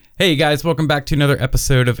Hey guys, welcome back to another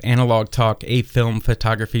episode of Analog Talk, a film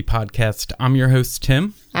photography podcast. I'm your host,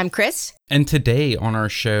 Tim. I'm Chris. And today on our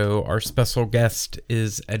show, our special guest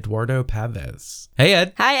is Eduardo Pavez. Hey,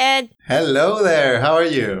 Ed. Hi, Ed. Hello there. How are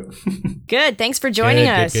you? Good. Thanks for joining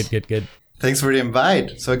us. Good. Thanks for the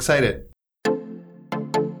invite. So excited.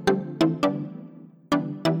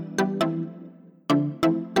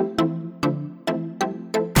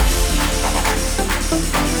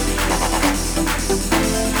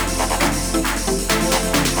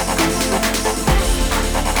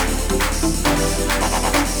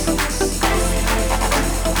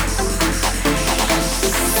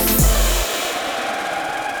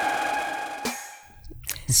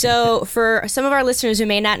 So for some of our listeners who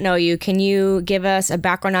may not know you, can you give us a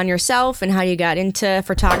background on yourself and how you got into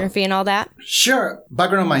photography and all that? Sure.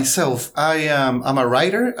 Background on myself. I'm a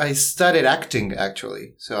writer. I studied acting,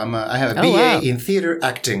 actually. So I have a BA in theater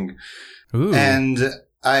acting. Ooh. And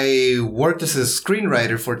I worked as a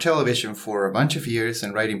screenwriter for television for a bunch of years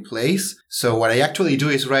and writing plays. So what I actually do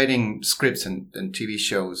is writing scripts and TV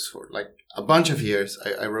shows for like a bunch of years.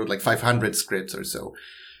 I wrote like 500 scripts or so.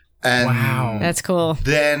 And wow. That's cool.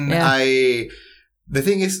 Then the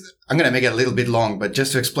thing is, I'm going to make it a little bit long, but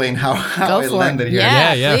just to explain how I landed here.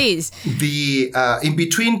 Yeah, please. The, in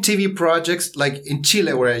between TV projects, like in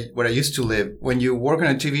Chile, where I used to live, when you work on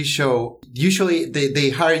a TV show, usually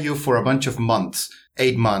they hire you for a bunch of months,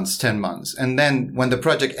 8 months, 10 months. And then when the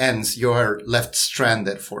project ends, you're left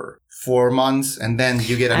stranded for 4 months, and then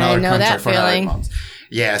you get another contract for another month.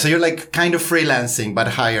 Yeah. So you're like kind of freelancing, but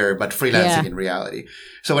freelancing in reality.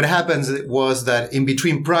 So what happens was that in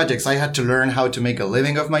between projects, I had to learn how to make a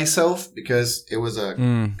living of myself because it was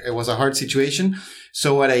a hard situation.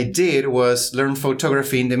 So what I did was learn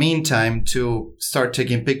photography in the meantime to start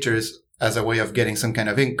taking pictures as a way of getting some kind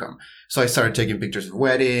of income. So I started taking pictures of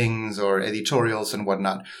weddings or editorials and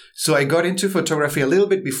whatnot. So I got into photography a little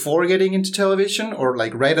bit before getting into television, or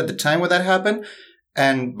like right at the time when that happened.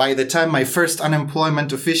 And by the time my first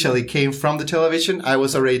unemployment officially came from the television, I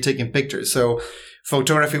was already taking pictures. So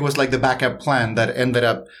photography was like the backup plan that ended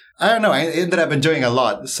up, I ended up enjoying a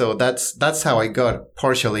lot. So that's how I got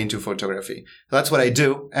partially into photography. That's what I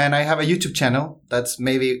do. And I have a YouTube channel. That's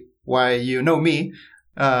maybe why you know me.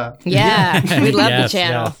 We love the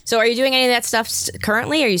channel. Yeah. So are you doing any of that stuff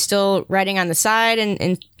currently? Are you still writing on the side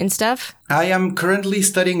and stuff? I am currently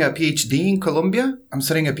studying a PhD in Colombia. I'm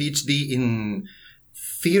studying a PhD in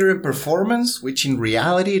theater and performance, which in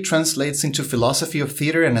reality translates into philosophy of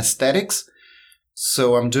theater and aesthetics.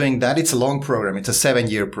 So I'm doing that. It's a long program. It's a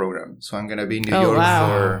 7-year program. So I'm going to be in New York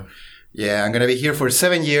I'm going to be here for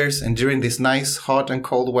 7 years, and during this nice hot and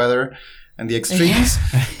cold weather and the extremes.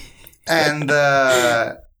 And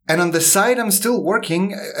on the side, I'm still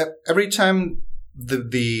working. Every time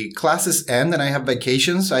the classes end and I have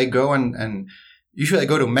vacations, I go and usually I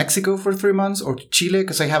go to Mexico for 3 months, or to Chile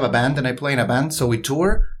because I have a band and I play in a band. So we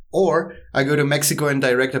tour, or I go to Mexico and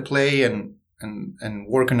direct a play and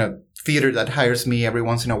work in a theater that hires me every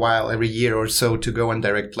once in a while, every year or so, to go and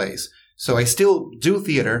direct plays. So I still do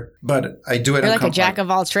theater, but I do it. You're like a jack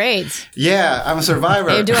of all trades. Yeah, I'm a survivor.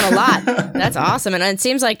 You're doing a lot. That's awesome. And it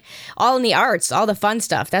seems like all in the arts, all the fun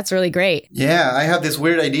stuff. That's really great. Yeah, I have this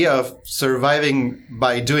weird idea of surviving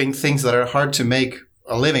by doing things that are hard to make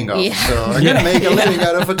a living of. Yeah. So I'm going to make a living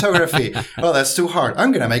out of photography. Well, that's too hard.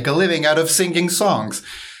 I'm going to make a living out of singing songs.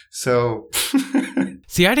 So...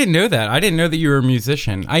 See, I didn't know that. I didn't know that you were a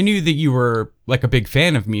musician. I knew that you were like a big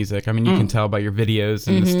fan of music. I mean, you can tell by your videos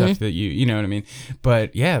and the stuff that you know what I mean?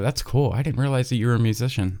 But yeah, that's cool. I didn't realize that you were a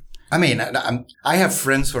musician. I mean, I have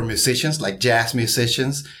friends who are musicians, like jazz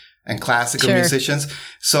musicians and classical musicians.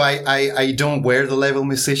 So I don't wear the label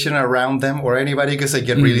musician around them or anybody because I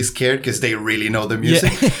get really scared because they really know the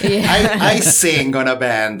music. Yeah. I sing on a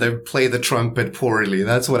band. I play the trumpet poorly.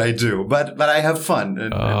 That's what I do. But I have fun.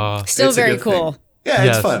 And still very cool. Thing. Yeah,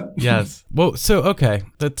 it's fun. Yes. Well, so, okay.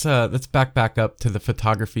 Let's back up to the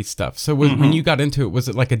photography stuff. So when you got into it, was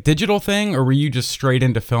it like a digital thing, or were you just straight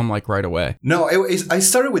into film like right away? No, I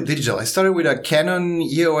started with digital. I started with a Canon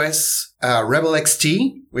EOS Rebel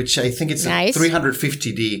XT, which I think it's a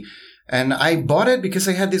 350D. And I bought it because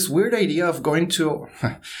I had this weird idea of going to...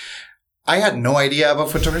 I had no idea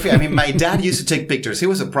about photography. I mean, my dad used to take pictures. He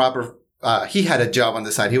was a proper... he had a job on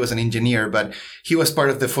the side. He was an engineer, but he was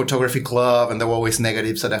part of the photography club, and there were always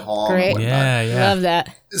negatives at home. Great. Yeah. Love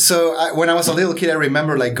that. So when I was a little kid, I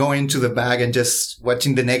remember like going to the bag and just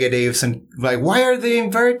watching the negatives and like, why are they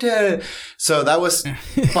inverted? So that was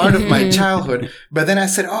part of my childhood. But then I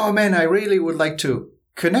said, oh man, I really would like to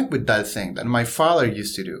connect with that thing that my father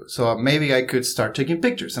used to do. So maybe I could start taking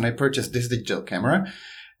pictures. And I purchased this digital camera.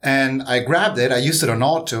 And I grabbed it. I used it on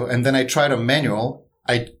auto, and then I tried on manual.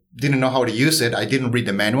 I didn't know how to use it. I didn't read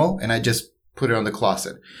the manual, and I just put it on the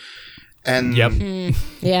closet. And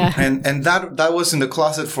yeah. And that was in the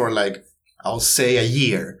closet for like, I'll say a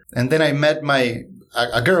year. And then I met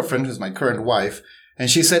a girlfriend who's my current wife, and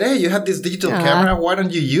she said, "Hey, you have this digital camera. Why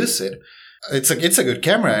don't you use it? It's a good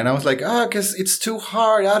camera." And I was like, "'Cause it's too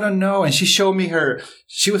hard. I don't know." And she showed me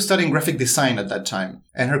she was studying graphic design at that time,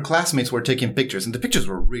 and her classmates were taking pictures, and the pictures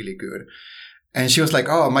were really good. And she was like,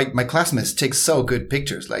 "Oh, my classmates take so good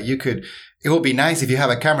pictures. Like it would be nice if you have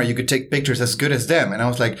a camera, you could take pictures as good as them." And I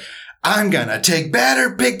was like, "I'm gonna take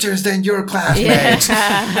better pictures than your classmates."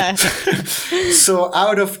 Yeah. So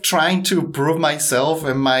out of trying to prove myself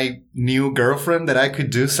and my new girlfriend that I could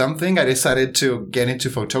do something, I decided to get into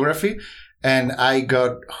photography, and I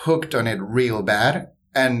got hooked on it real bad.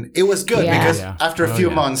 And it was good because after a few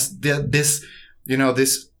months, this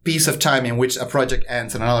piece of time in which a project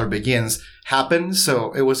ends and another begins happened.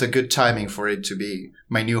 So it was a good timing for it to be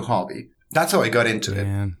my new hobby. That's how I got into it.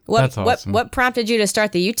 That's awesome. What prompted you to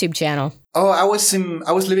start the YouTube channel? Oh, I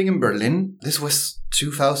was living in Berlin. This was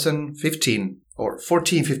 2015 or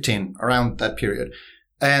 14, 15, around that period.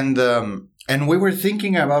 And we were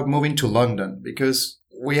thinking about moving to London because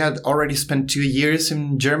we had already spent 2 years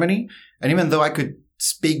in Germany. And even though I could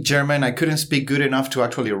speak German, I couldn't speak good enough to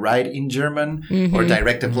actually write in German or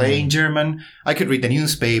direct a play in German. I could read the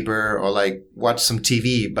newspaper or like watch some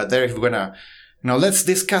TV, but if we're gonna let's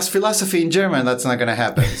discuss philosophy in German, that's not going to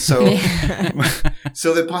happen. So,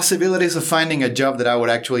 so the possibilities of finding a job that I would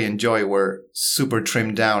actually enjoy were super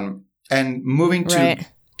trimmed down. And moving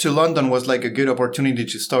to London was like a good opportunity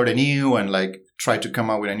to start anew and like try to come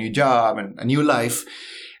up with a new job and a new life.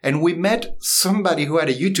 And we met somebody who had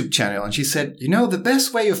a YouTube channel, and she said, the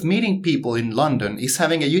best way of meeting people in London is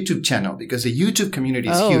having a YouTube channel because the YouTube community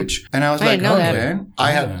is huge. And I was like, okay.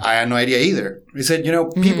 I had no idea either. He said,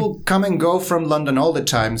 people come and go from London all the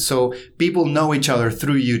time. So people know each other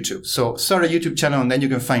through YouTube. So start a YouTube channel and then you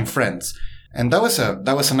can find friends. And that was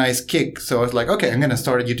a nice kick. So I was like, okay, I'm going to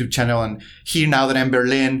start a YouTube channel. And here now that I'm in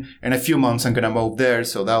Berlin, in a few months, I'm going to move there.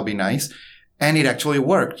 So that'll be nice. And it actually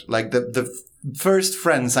worked. Like the first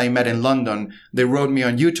friends I met in London, they wrote me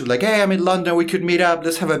on YouTube like, "Hey, I'm in London. We could meet up.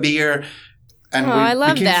 Let's have a beer." And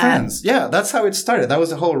we became friends. Yeah, that's how it started. That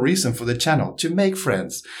was the whole reason for the channel, to make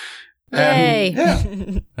friends.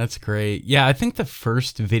 Yay. That's great. Yeah, I think the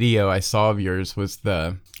first video I saw of yours was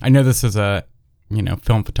I know this is a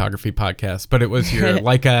film photography podcast, but it was your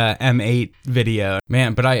like a M8 video,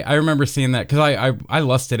 man. But I remember seeing that because I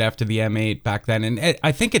lusted after the M8 back then, and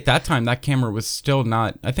I think at that time that camera was still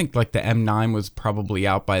not. I think like the M9 was probably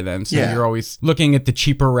out by then, so you're always looking at the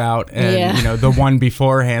cheaper route and the one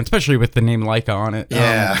beforehand, especially with the name Leica on it.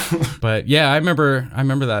 Yeah. But yeah, I remember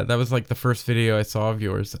that was like the first video I saw of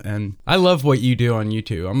yours, and I love what you do on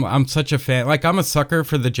YouTube. I'm such a fan. Like I'm a sucker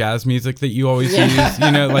for the jazz music that you always use.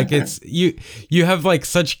 Like it's you have like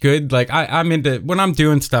such good, like I'm into when I'm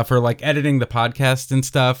doing stuff or like editing the podcast and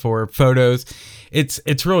stuff or photos,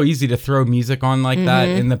 it's real easy to throw music on like that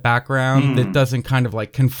in the background that doesn't kind of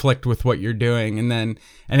like conflict with what you're doing, and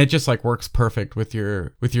it just like works perfect with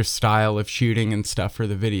your style of shooting and stuff for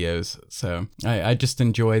the videos. So I just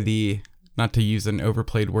enjoy not to use an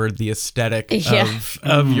overplayed word, the aesthetic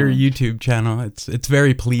of your YouTube channel. It's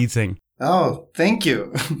very pleasing. Oh, thank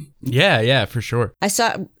you. Yeah, for sure. I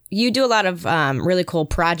saw you do a lot of really cool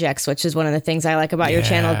projects, which is one of the things I like about your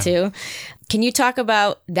channel too. Can you talk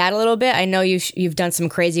about that a little bit? I know you've done some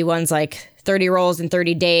crazy ones like 30 rolls in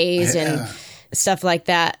 30 days and stuff like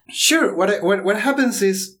that. Sure. What happens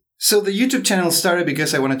is, so the YouTube channel started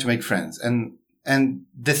because I wanted to make friends, and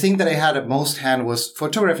the thing that I had at most hand was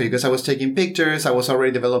photography because I was taking pictures. I was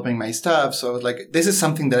already developing my stuff, so I was like, this is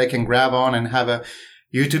something that I can grab on and have a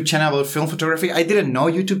YouTube channel about film photography. I didn't know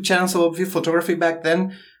YouTube channels about photography back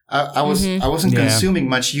then. I wasn't consuming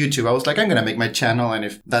much YouTube. I was like, I'm going to make my channel, and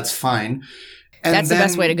if that's fine. And that's the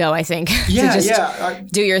best way to go, I think.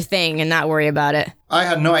 Do your thing and not worry about it. I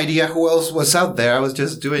had no idea who else was out there. I was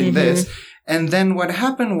just doing this. And then what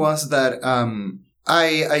happened was that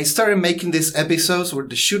I started making these episodes, or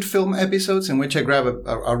the shoot film episodes, in which I grab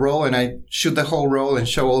a roll and I shoot the whole roll and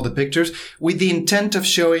show all the pictures with the intent of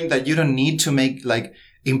showing that you don't need to make like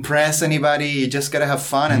impress anybody. You just gotta have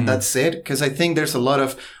fun and that's it. Because I think there's a lot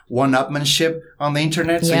of one-upmanship on the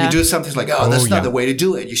internet. So you do something it's like, that's not the way to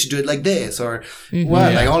do it. You should do it like this. Or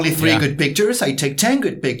like only 3 good pictures? I take 10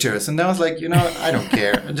 good pictures. And then I was like, I don't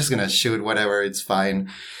care. I'm just gonna shoot whatever. It's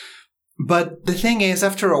fine. But the thing is,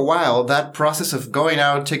 after a while, that process of going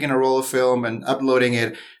out, taking a roll of film and uploading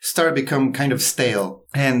it started to become kind of stale.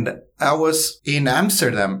 And I was in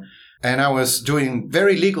Amsterdam and I was doing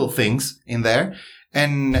very legal things in there.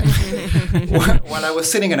 And while I was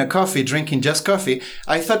sitting in a coffee, drinking just coffee,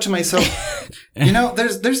 I thought to myself,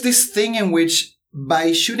 there's this thing in which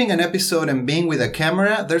by shooting an episode and being with a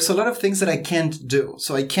camera, there's a lot of things that I can't do.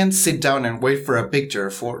 So I can't sit down and wait for a picture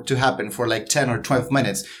to happen for like 10 or 12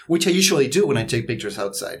 minutes, which I usually do when I take pictures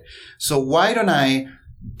outside. So why don't I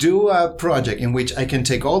do a project in which I can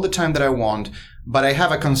take all the time that I want, but I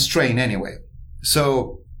have a constraint anyway?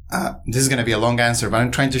 So this is going to be a long answer, but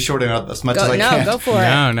I'm trying to shorten it up as much as I can. Go for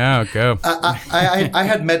it. No, go. I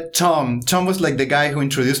had met Tom. Tom was like the guy who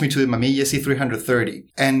introduced me to the Mamiya C330.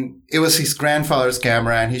 And it was his grandfather's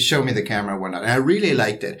camera, and he showed me the camera and whatnot. And I really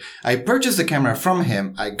liked it. I purchased the camera from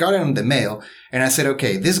him. I got it in the mail. And I said,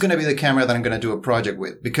 okay, this is going to be the camera that I'm going to do a project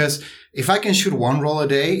with. Because if I can shoot one roll a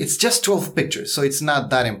day, it's just 12 pictures. So it's not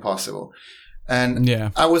that impossible. And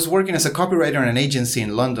I was working as a copywriter in an agency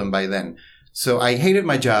in London by then. So I hated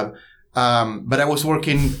my job, but I was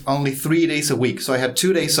working only 3 days a week. So I had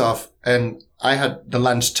 2 days off, and I had the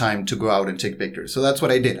lunch time to go out and take pictures. So that's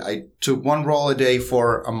what I did. I took one roll a day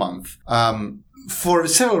for a month, for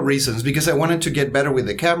several reasons. Because I wanted to get better with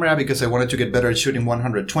the camera, because I wanted to get better at shooting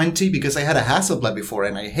 120, because I had a Hasselblad before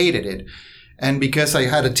and I hated it. And because I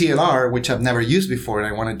had a TLR, which I've never used before, and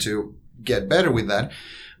I wanted to get better with that.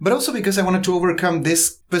 But also because I wanted to overcome this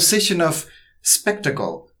position of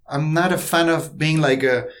spectacle. I'm not a fan of being like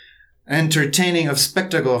entertaining of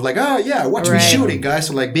spectacle of like, oh yeah, watch me shooting, guys.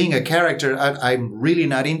 So like being a character, I'm really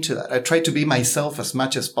not into that. I try to be myself as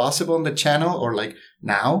much as possible on the channel, or like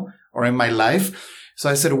now, or in my life. So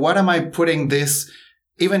I said, what am I putting this,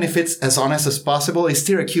 even if it's as honest as possible, it's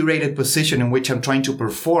still a curated position in which I'm trying to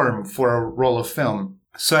perform for a roll of film.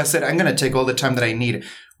 So I said, I'm going to take all the time that I need,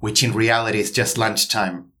 which in reality is just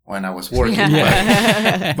lunchtime when I was working.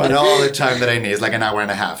 But all the time that I need is like an hour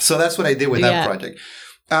and a half. So that's what I did with that project.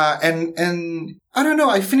 And I don't know,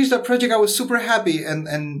 I finished that project. I was super happy.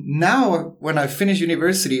 And now when I finished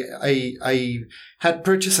university, I had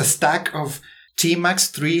purchased a stack of T-Max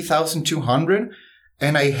 3200.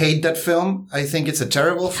 And I hate that film. I think it's a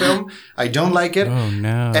terrible film. I don't like it. Oh,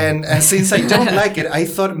 no. And since I don't like it, I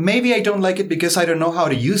thought maybe I don't like it because I don't know how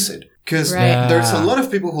to use it. Because there's a lot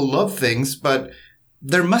of people who love things, but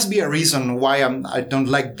there must be a reason why I don't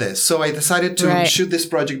like this. So I decided to shoot this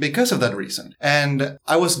project because of that reason. And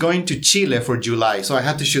I was going to Chile for July, so I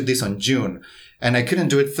had to shoot this on June. And I couldn't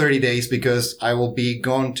do it 30 days because I will be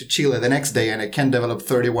going to Chile the next day, and I can't develop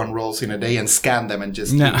 31 rolls in a day and scan them and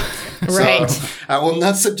just no. So I will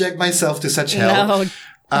not subject myself to such hell.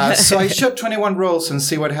 No. So I shot 21 rolls and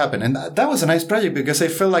see what happened. And that was a nice project because I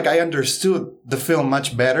felt like I understood the film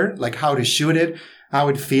much better, like how to shoot it, how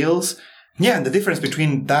it feels. Yeah, and the difference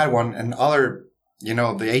between that one and other, the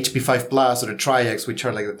HP5 Plus or the Tri-X, which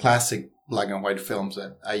are like the classic black and white films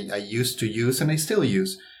that I used to use and I still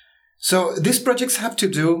use. So these projects have to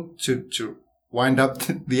do, to wind up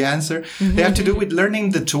the answer, they have to do with learning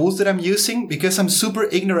the tools that I'm using, because I'm super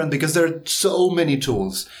ignorant because there are so many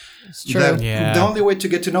tools. It's true. The only way to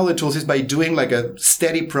get to know the tools is by doing like a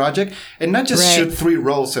steady project and not just shoot 3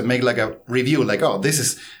 rolls and make like a review like, oh, this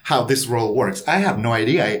is how this roll works. I have no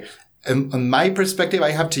idea. In my perspective, I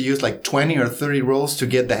have to use like 20 or 30 rolls to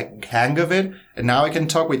get the hang of it. And now I can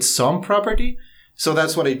talk with some property. So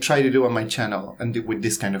that's what I try to do on my channel and do with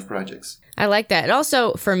this kind of projects. I like that. And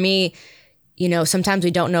also for me, sometimes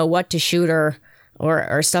we don't know what to shoot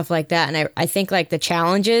or stuff like that. And I think like the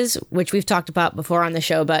challenges, which we've talked about before on the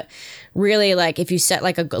show, but really like if you set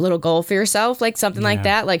like a little goal for yourself, like something like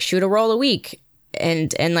that, like shoot a roll a week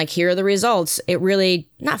and like here are the results. It really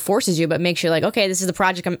not forces you, but makes you like, okay, this is the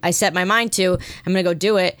project I set my mind to. I'm going to go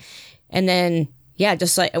do it. And then,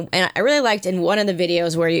 just like, and I really liked in one of the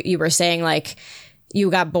videos where you were saying like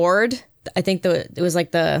you got bored. I think it was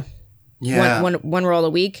like the one roll a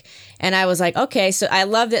week. And I was like, okay, so I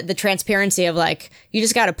love the transparency of like, you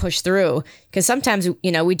just got to push through. Because sometimes,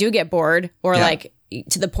 we do get bored or like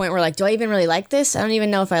to the point where like, do I even really like this? I don't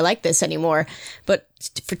even know if I like this anymore. But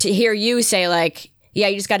to hear you say like,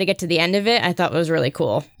 you just got to get to the end of it, I thought was really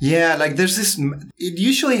cool. Yeah, like there's this, it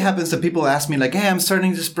usually happens that people ask me like, hey, I'm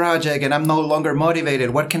starting this project and I'm no longer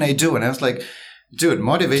motivated. What can I do? And I was like, dude,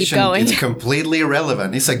 motivation is completely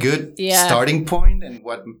irrelevant. It's a good starting point and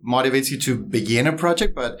what motivates you to begin a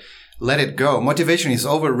project, but let it go. Motivation is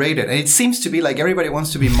overrated. And it seems to be like everybody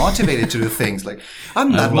wants to be motivated to do things. Like,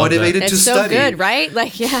 I'm not motivated to study. It's so good, right?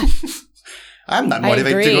 Like, I'm not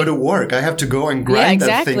motivated to go to work. I have to go and grind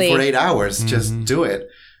that thing for 8 hours. Just do it.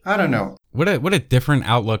 I don't know. What a different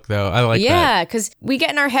outlook, though. I like that. Yeah, because we get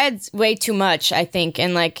in our heads way too much, I think.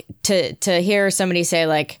 And like to hear somebody say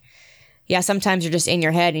like, sometimes you're just in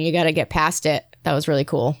your head and you got to get past it. That was really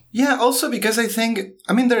cool. Yeah, also because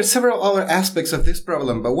there are several other aspects of this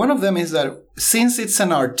problem, but one of them is that since it's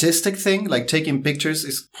an artistic thing, like taking pictures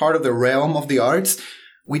is part of the realm of the arts,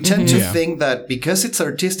 we tend to think that because it's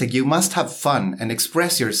artistic, you must have fun and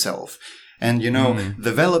express yourself and,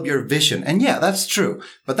 develop your vision. And yeah, that's true.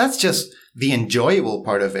 But that's just the enjoyable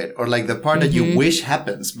part of it, or like the part that you wish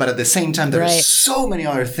happens. But at the same time, there are so many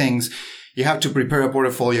other things. You have to prepare a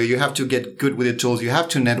portfolio. You have to get good with the tools. You have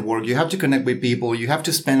to network. You have to connect with people. You have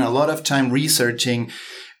to spend a lot of time researching.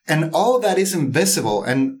 And all that is invisible.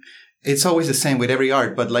 And it's always the same with every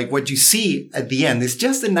art. But like what you see at the end is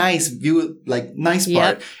just a nice view, like nice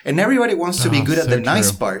part. And everybody wants to be good at the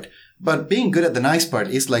nice part. But being good at the nice part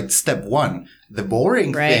is like step one. The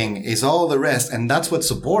boring thing is all the rest. And that's what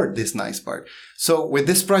support this nice part. So with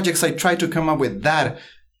these projects, I try to come up with that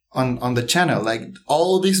on the channel, like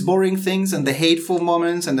all these boring things and the hateful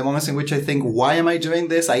moments and the moments in which I think, why am I doing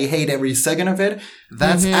this? I hate every second of it.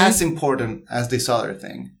 That's as important as this other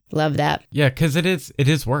thing. Love that. Yeah, because it is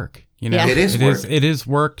work. It is work. It is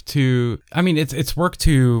work to, it's work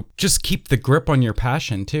to just keep the grip on your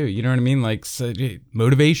passion too. You know what I mean? Like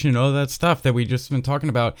motivation, all that stuff that we just been talking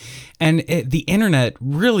about. And the internet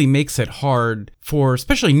really makes it hard for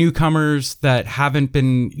especially newcomers that haven't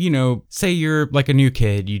been, say you're like a new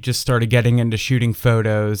kid, you just started getting into shooting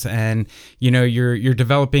photos and, you're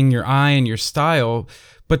developing your eye and your style.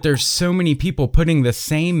 But there's so many people putting the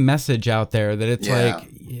same message out there that it's like,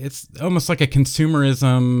 it's almost like a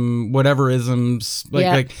consumerism, whatever-isms,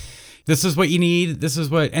 like this is what you need, this is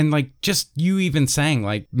what, and like just you even saying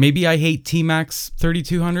like, maybe I hate T-Max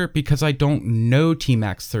 3200 because I don't know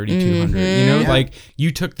T-Max 3200, like you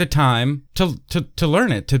took the time to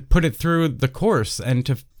learn it, to put it through the course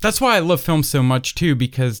and that's why I love film so much too,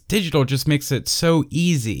 because digital just makes it so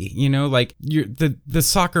easy, like the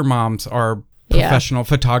soccer moms are professional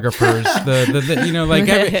photographers,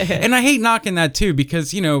 and I hate knocking that too,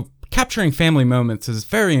 because, capturing family moments is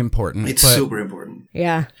very important. It's super important.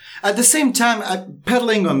 Yeah. At the same time,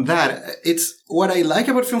 peddling on that, it's what I like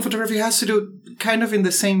about film photography has to do kind of in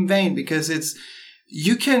the same vein, because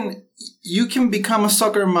you can become a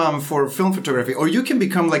soccer mom for film photography, or you can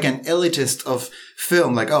become like an elitist of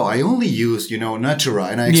film. Like, oh, I only use, Natura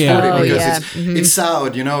and I export it because it's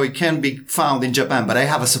out, it can be found in Japan, but I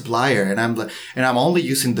have a supplier and I'm only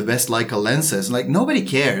using the best Leica lenses. Like nobody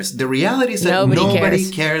cares. The reality is that nobody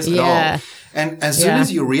cares at all. And as soon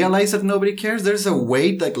as you realize that nobody cares, there's a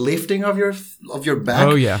weight like lifting of your back.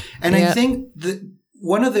 Oh yeah. And I think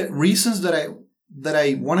one of the reasons that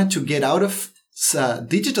I wanted to get out of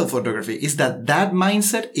digital photography is that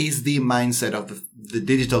mindset is the mindset of the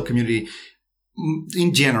digital community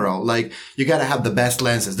in general. Like, you gotta have the best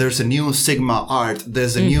lenses. There's a new Sigma art.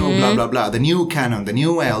 There's a new blah, blah, blah. The new Canon, the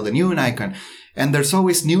new L, the new Nikon. And there's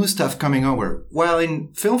always new stuff coming over. While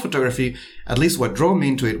in film photography, at least what drove me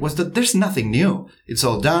into it was that there's nothing new. It's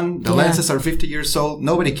all done. The lenses are 50 years old.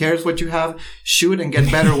 Nobody cares what you have. Shoot and get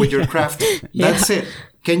better with your craft. That's it.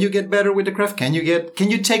 Can you get better with the craft? Can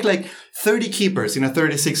you take like 30 keepers in a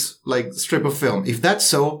 36 like strip of film? If that's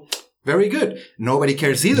so, very good. Nobody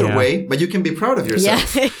cares either way, but you can be proud of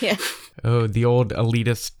yourself. Yeah. Oh, the old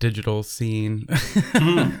elitist digital scene.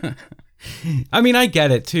 I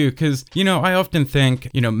get it too, because, I often think,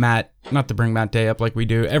 Matt, not to bring Matt Day up like we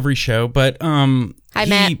do every show, but Hi,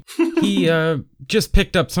 Matt. he just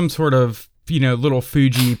picked up some sort of, little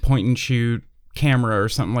Fuji point and shoot camera or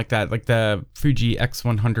something like that, like the Fuji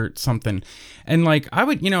X100 something. And like, I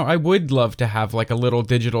would love to have like a little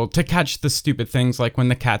digital to catch the stupid things, like when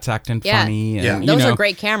the cat's acting funny. And, those are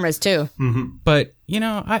great cameras too. But,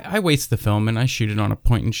 I waste the film and I shoot it on a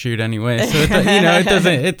point and shoot anyway. So,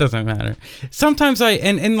 it doesn't matter. Sometimes I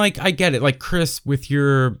get it, like Chris with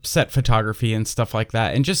your set photography and stuff like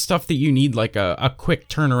that, and just stuff that you need like a quick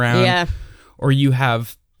turnaround. Yeah. Or you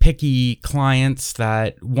have picky clients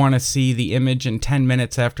that want to see the image in 10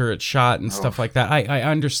 minutes after it's shot and stuff like that. I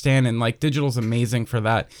understand, and like digital's amazing for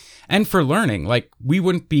that and for learning. Like, we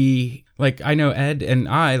wouldn't be like, I know Ed and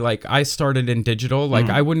I started in digital. Like,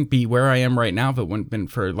 I wouldn't be where I am right now if it wouldn't have been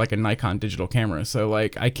for like a Nikon digital camera. So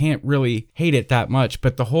like, I can't really hate it that much,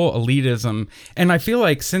 but the whole elitism, and I feel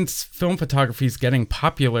like since film photography is getting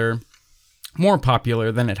more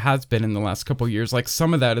popular than it has been in the last couple of years, like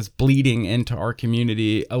some of that is bleeding into our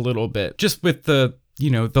community a little bit, just with the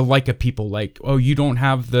the Leica people, like, oh, you don't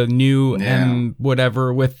have the new and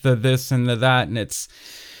whatever with the this and the that, and it's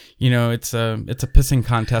it's a pissing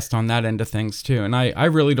contest on that end of things too. And I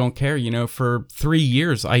really don't care. For 3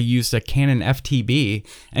 years I used a Canon FTB,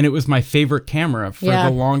 and it was my favorite camera for the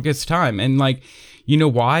longest time. And like, You know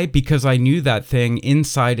why? Because I knew that thing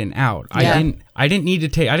inside and out. Yeah. I didn't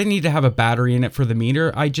need to have a battery in it for the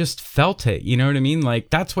meter. I just felt it. You know what I mean? Like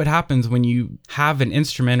that's what happens when you have an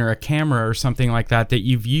instrument or a camera or something like that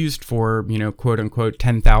you've used for, you know, quote unquote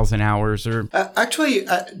 10,000 hours or actually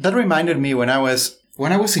that reminded me when I was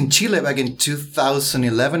in Chile back in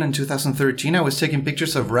 2011 and 2013, I was taking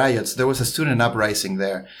pictures of riots. There was a student uprising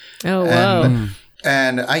there. Oh, wow.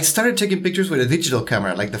 And I started taking pictures with a digital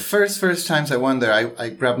camera. Like the first times I went there,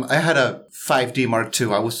 I had a 5D Mark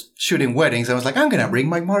II. I was shooting weddings. I was like, I'm going to bring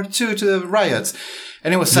my Mark II to the riots.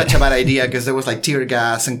 And it was such a bad idea because there was like tear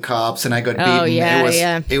gas and cops and I got beaten. Oh,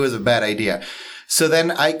 yeah, it was a bad idea. So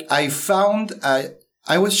then I found,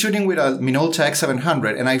 I was shooting with a Minolta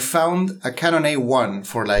X700 and I found a Canon A1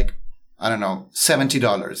 for like, I don't know,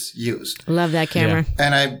 $70 used. Love that camera. Yeah.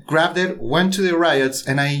 And I grabbed it, went to the riots,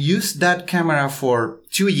 and I used that camera for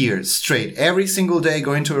 2 years straight. Every single day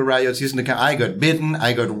going to the riots using the camera. I got bitten.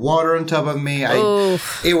 I got water on top of me.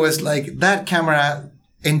 It was like that camera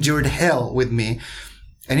endured hell with me.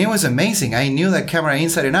 And it was amazing. I knew that camera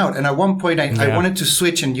inside and out. And at one point, I wanted to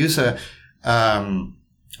switch and use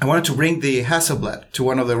I wanted to bring the Hasselblad to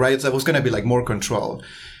one of the riots that was going to be like more controlled.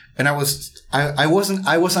 And I was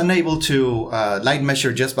unable to light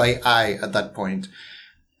measure just by eye at that point.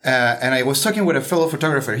 And I was talking with a fellow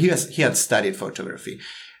photographer. He had studied photography.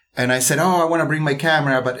 And I said, I want to bring my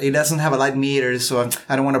camera, but it doesn't have a light meter, so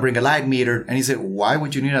I don't want to bring a light meter. And he said, why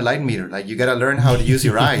would you need a light meter? Like, you got to learn how to use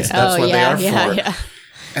your eyes. That's what they are for. Yeah.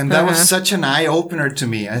 And that was such an eye opener to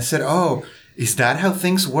me. I said, is that how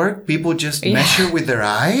things work? People just measure with their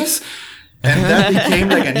eyes? And that became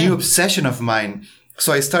like a new obsession of mine.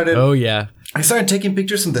 So I started taking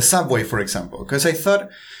pictures in the subway, for example, because I thought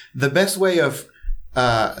the best way of,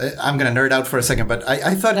 I'm going to nerd out for a second, but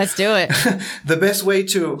I thought, let's do it. The best way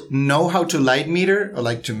to know how to light meter or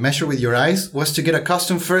like to measure with your eyes was to get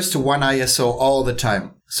accustomed first to one ISO all the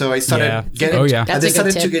time. So I started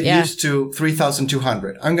to get used to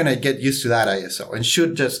 3200. I'm going to get used to that ISO and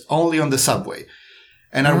shoot just only on the subway.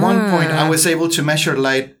 And at one point I was able to measure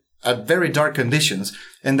light at very dark conditions.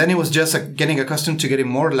 And then it was just getting accustomed to getting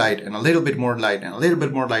more light and a little bit more light and a little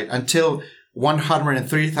bit more light until 100 and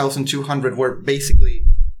 3200 were basically,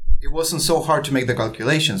 it wasn't so hard to make the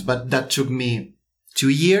calculations, but that took me 2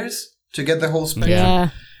 years to get the whole spectrum. Yeah.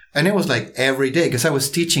 And it was like every day because I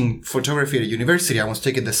was teaching photography at a university. I was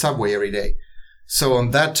taking the subway every day. So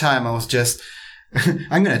on that time, I was just,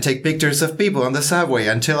 I'm going to take pictures of people on the subway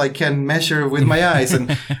until I can measure with my eyes.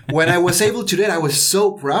 And when I was able to do it, I was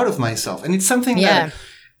so proud of myself. And it's something that,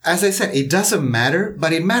 as I said, it doesn't matter,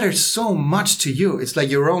 but it matters so much to you. It's like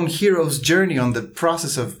your own hero's journey on the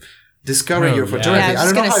process of discovering your photography. I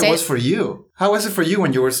don't know how it was for you. How was it for you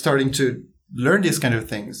when you were starting to learn these kind of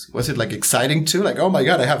things? Was it like exciting too? Like, oh my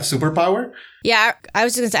God, I have a superpower? Yeah, I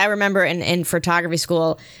was just gonna say, I remember in photography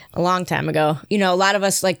school a long time ago, you know, a lot of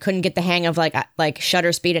us like couldn't get the hang of like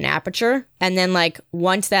shutter speed and aperture. And then like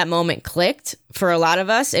once that moment clicked for a lot of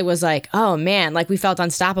us, it was like, oh man, like we felt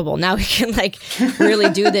unstoppable. Now we can like really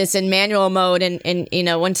do this in manual mode. And you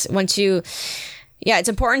know, once you, it's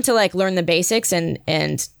important to like learn the basics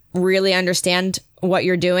and really understand what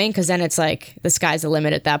you're doing, because then it's like the sky's the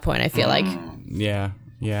limit at that point, I feel like. Yeah.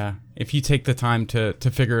 If you take the time to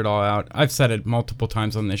figure it all out. I've said it multiple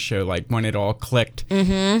times on this show, like when it all clicked.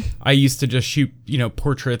 I used to just shoot, you know,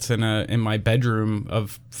 portraits in my bedroom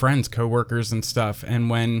of friends, coworkers and stuff. And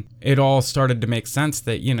when it all started to make sense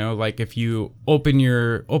that, you know, like if you open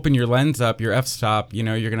your lens up, your f-stop, you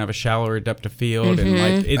know, you're going to have a shallower depth of field. And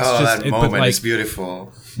like, it's just, that moment is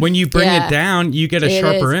beautiful. When you bring it down, you get a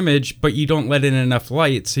sharper image, but you don't let in enough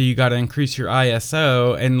light. So you got to increase your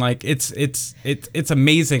ISO. And like, it's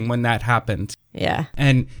amazing when that happened. Yeah.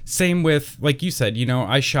 And same with, like you said, you know,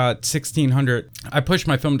 I shot 1600. I pushed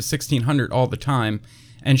my film to 1600 all the time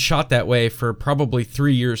and shot that way for probably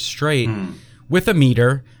 3 years straight with a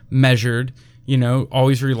meter measured, you know,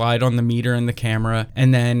 always relied on the meter and the camera.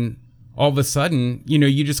 And then all of a sudden, you know,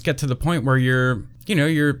 you just get to the point where you're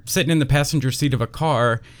sitting in the passenger seat of a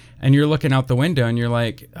car and you're looking out the window and you're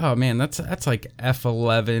like, oh man, that's like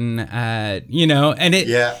F11 at, you know, and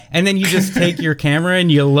and then you just take your camera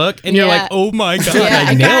and you look and you're like, oh my God,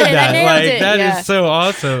 I nailed that. That is so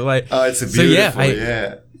awesome. Like, oh, it's a beautiful,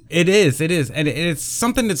 It is. And it's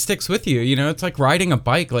something that sticks with you. You know, it's like riding a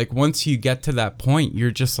bike. Like once you get to that point,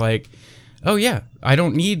 you're just like, oh yeah, I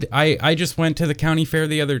just went to the county fair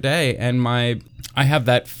the other day and I have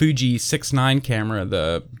that Fuji 6.9 camera,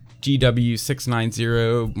 the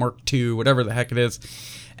GW690 Mark II, whatever the heck it is.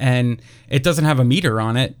 And it doesn't have a meter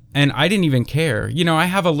on it. And I didn't even care. You know, I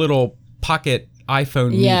have a little pocket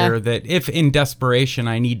iPhone meter that if in desperation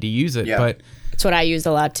I need to use it. Yeah. But That's what I used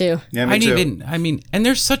a lot too. Yeah, me too. And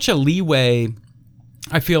there's such a leeway,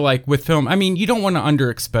 I feel like, with film. I mean, you don't want to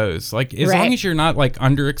underexpose. Like, as long as you're not like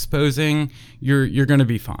underexposing, you're going to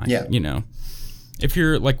be fine. Yeah. You know, if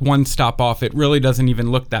you're like one stop off, it really doesn't even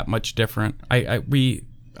look that much different.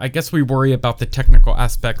 I guess we worry about the technical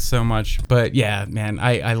aspects so much, but yeah, man,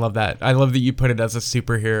 I love that. I love that you put it as a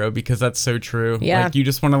superhero because that's so true. Yeah. Like, you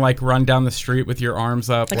just want to like run down the street with your arms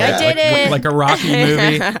up. Like, I did it. Like a Rocky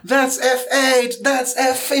movie. That's F8. That's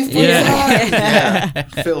F55. Yeah.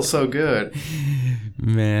 Feels so good.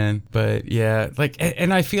 Man, but yeah, like,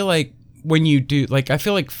 and I feel like when you do, like, I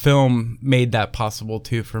feel like film made that possible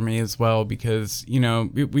too for me as well, because, you know,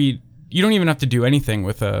 you don't even have to do anything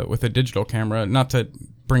with a digital camera, not to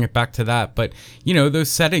bring it back to that, but, you know, those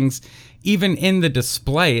settings, even in the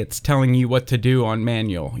display, it's telling you what to do on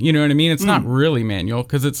manual. You know what I mean? It's not really manual,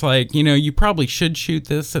 because it's like, you know, you probably should shoot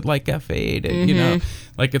this at like F8, and, you know,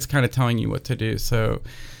 like, it's kind of telling you what to do. So,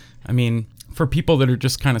 I mean, for people that are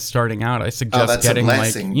just kind of starting out, I suggest getting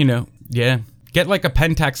like, you know, get like a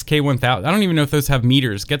Pentax K1000. I don't even know if those have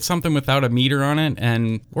meters. Get something without a meter on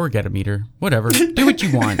it, or get a meter. Whatever. Do what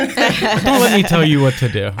you want. Don't let me tell you what to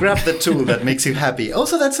do. Grab the tool that makes you happy.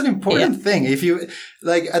 Also, that's an important thing. If you,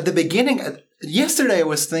 like, at the beginning, yesterday I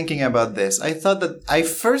was thinking about this. I thought that I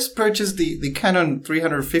first purchased the Canon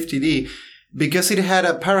 350D because it had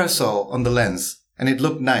a parasol on the lens and it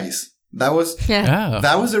looked nice. That was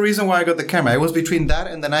the reason why I got the camera. It was between that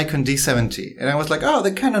and the Nikon D70. And I was like, oh,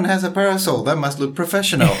 the Canon has a parasol. That must look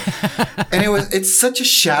professional. And it's such a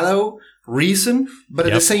shallow reason, but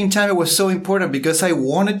at the same time, it was so important because I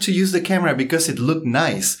wanted to use the camera because it looked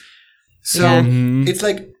nice. So it's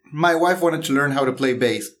like my wife wanted to learn how to play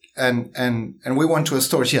bass, and we went to a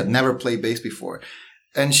store. She had never played bass before.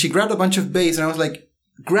 And she grabbed a bunch of bass, and I was like,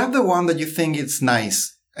 grab the one that you think it's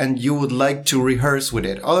nice and you would like to rehearse with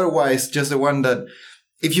it. Otherwise, just the one that,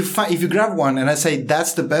 if you grab one and I say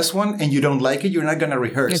that's the best one and you don't like it, you're not going to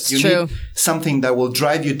rehearse. It's you true. need something that will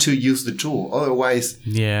drive you to use the tool. Otherwise,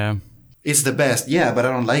 it's the best. Yeah, but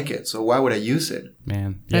I don't like it. So why would I use it?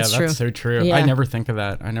 Man, yeah, that's true. So true. Yeah. I never think of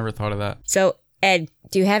that. I never thought of that. So, Ed,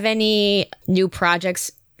 do you have any new projects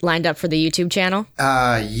lined up for the YouTube channel?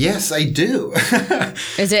 Yes, I do.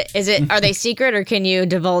 Are they secret, or can you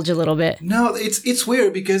divulge a little bit? No, it's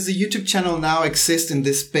weird because the YouTube channel now exists in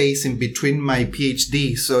this space in between my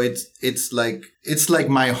PhD. So it's like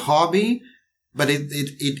my hobby, but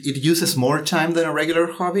it uses more time than a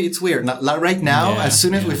regular hobby. It's weird. Right now, as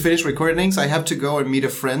soon as we finish recordings, I have to go and meet a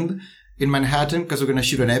friend in Manhattan because we're going to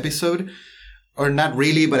shoot an episode. Or not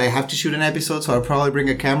really, but I have to shoot an episode, so I'll probably bring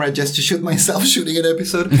a camera just to shoot myself shooting an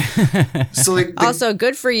episode. So also,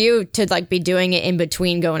 good for you to like be doing it in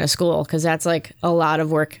between going to school, because that's like a lot of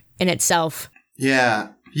work in itself.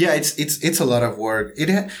 Yeah, it's a lot of work.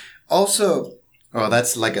 That's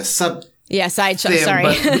like a sub. Yeah, side shot. Sorry,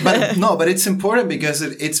 but it's important because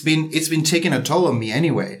it's been taking a toll on me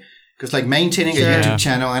anyway. Because like maintaining a YouTube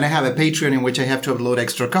channel, and I have a Patreon in which I have to upload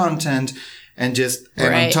extra content. And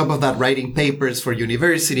on top of that, writing papers for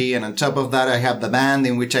university. And on top of that, I have the band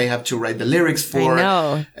in which I have to write the lyrics for. I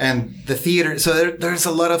know. And the theater. So there's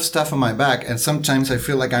a lot of stuff on my back. And sometimes I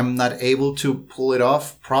feel like I'm not able to pull it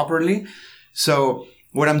off properly. So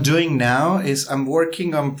what I'm doing now is I'm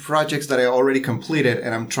working on projects that I already completed.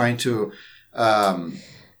 And I'm trying to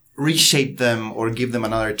reshape them or give them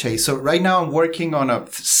another taste. So right now I'm working on a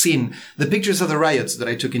scene, the pictures of the riots that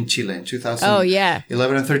I took in Chile in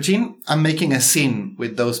 2011 and 13. I'm making a scene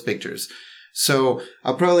with those pictures. So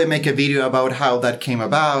I'll probably make a video about how that came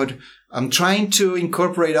about. I'm trying to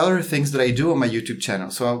incorporate other things that I do on my YouTube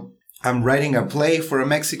channel. So I'm writing a play for a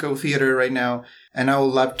Mexico theater right now, and I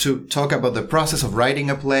would love to talk about the process of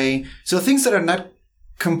writing a play. So things that are not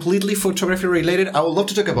completely photography related. I would love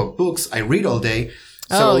to talk about books. I read all day.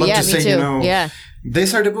 So I'd love to say,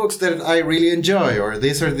 these are the books that I really enjoy, or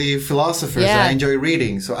these are the philosophers that I enjoy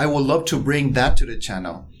reading. So I would love to bring that to the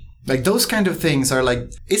channel. Like those kind of things are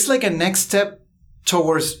like, it's like a next step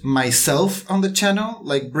towards myself on the channel,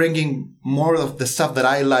 like bringing more of the stuff that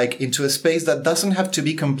I like into a space that doesn't have to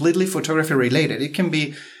be completely photography related. It can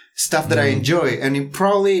be stuff that I enjoy. And it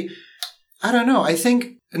probably, I don't know. I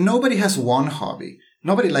think nobody has one hobby.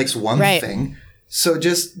 Nobody likes one thing. So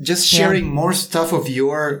just sharing more stuff of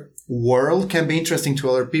your world can be interesting to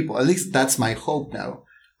other people. At least that's my hope now.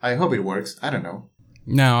 I hope it works. I don't know.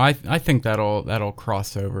 No, I think that'll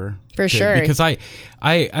cross over for sure. Because I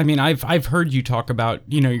mean I've heard you talk about,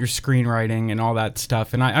 you know, your screenwriting and all that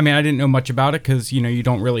stuff, and I mean I didn't know much about it because, you know, you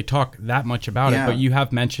don't really talk that much about it, but you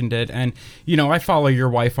have mentioned it, and you know I follow your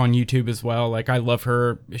wife on YouTube as well. Like I love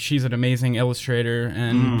her; she's an amazing illustrator,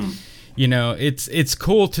 and you know, it's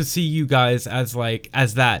cool to see you guys as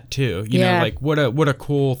that too. You know, like what a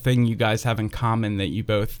cool thing you guys have in common, that you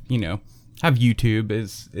both, you know, have YouTube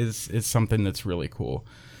is something that's really cool.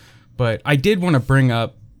 But I did want to bring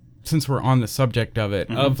up, since we're on the subject of it,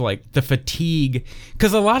 of like the fatigue,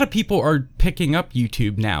 because a lot of people are picking up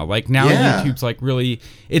YouTube now. Like now YouTube's like really,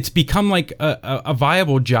 it's become like a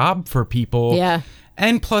viable job for people. Yeah.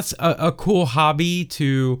 And plus a cool hobby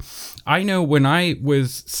to, I know when I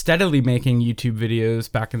was steadily making YouTube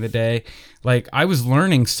videos back in the day, like I was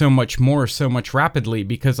learning so much more, so much rapidly,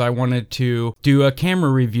 because I wanted to do a camera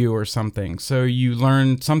review or something. So you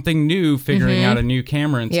learn something new, figuring out a new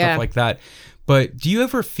camera and stuff like that. But do you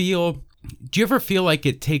ever feel like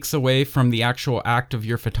it takes away from the actual act of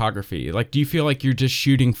your photography? Like, do you feel like you're just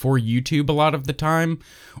shooting for YouTube a lot of the time?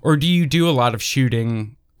 Or do you do a lot of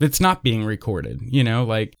shooting that's not being recorded, you know,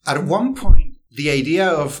 like? At one point, the idea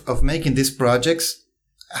of making these projects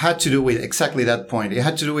had to do with exactly that point. It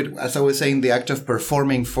had to do with, as I was saying, the act of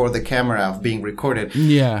performing for the camera, of being recorded.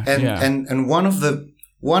 And one of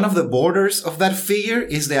the borders of that figure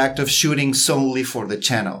is the act of shooting solely for the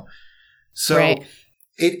channel. So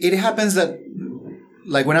it happens that,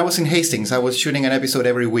 like when I was in Hastings, I was shooting an episode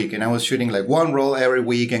every week, and I was shooting like one roll every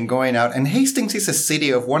week and going out. And Hastings is a city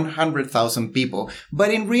of 100,000 people.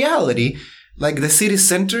 But in reality, like the city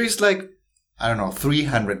center is like, I don't know,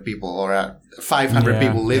 300 people or 500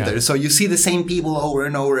 people live there. So you see the same people over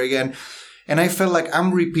and over again. And I felt like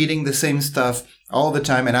I'm repeating the same stuff all the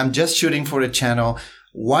time, and I'm just shooting for the channel.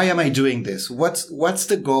 Why am I doing this? What's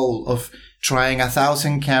the goal of trying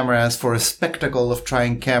 1,000 cameras, for a spectacle of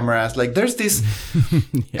trying cameras? Like there's this,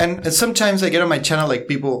 and sometimes I get on my channel, like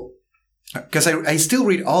people, because I still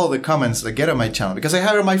read all the comments that get on my channel, because I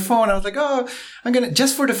have it on my phone. I was like, oh, I'm going to,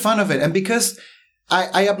 just for the fun of it. And because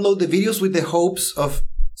I upload the videos with the hopes of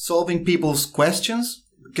solving people's questions,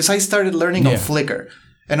 because I started learning on Flickr.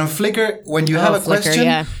 And on Flickr, when you have a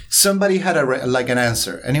question, somebody had an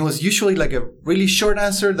answer. And it was usually like a really short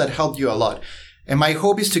answer that helped you a lot. And my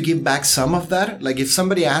hope is to give back some of that. Like if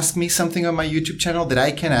somebody asks me something on my YouTube channel that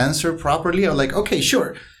I can answer properly, I'm like, okay,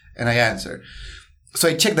 sure. And I answer. So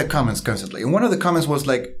I check the comments constantly. And one of the comments was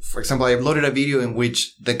like, for example, I uploaded a video in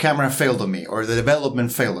which the camera failed on me, or the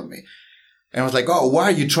development failed on me. And I was like, oh, why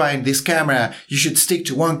are you trying this camera? You should stick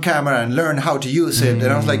to one camera and learn how to use it.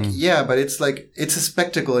 And I was like, yeah, but it's like, it's a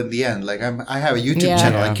spectacle in the end. Like I have a YouTube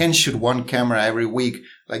channel. I can't shoot one camera every week.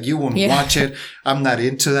 Like you won't watch it. I'm not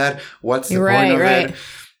into that. What's the point of it?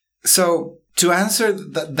 So to answer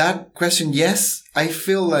that question, yes, I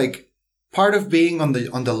feel like part of being on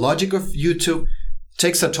the logic of YouTube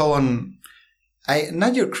takes a toll on,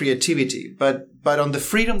 not your creativity, but on the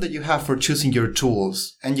freedom that you have for choosing your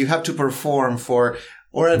tools, and you have to perform for,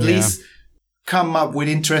 or at least come up with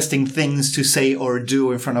interesting things to say or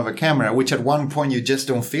do in front of a camera, which at one point you just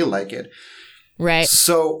don't feel like it. Right.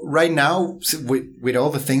 So right now, with all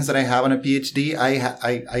the things that I have on a PhD,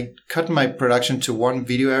 I cut my production to one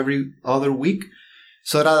video every other week.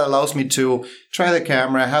 So that allows me to try the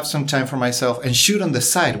camera, have some time for myself, and shoot on the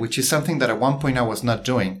side, which is something that at one point I was not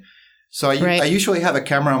doing. So I usually have a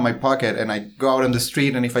camera in my pocket, and I go out on the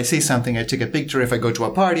street, and if I see something, I take a picture. If I go to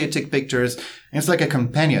a party, I take pictures. And it's like a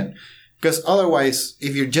companion. Because otherwise,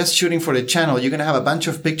 if you're just shooting for the channel, you're going to have a bunch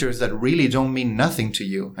of pictures that really don't mean nothing to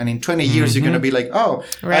you. And in 20 years, you're going to be like, oh,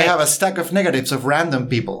 I have a stack of negatives of random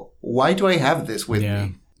people. Why do I have this with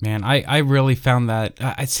me? Man, I really found that,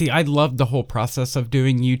 I love the whole process of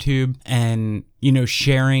doing YouTube and, you know,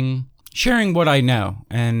 sharing what I know.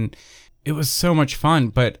 And it was so much fun,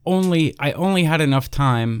 but I only had enough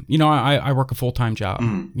time. You know, I work a full-time job.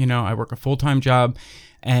 You know, I work a full-time job,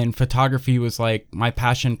 and photography was like my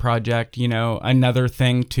passion project. You know, another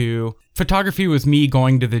thing to photography was me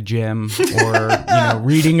going to the gym or, you know,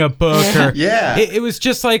 reading a book or it was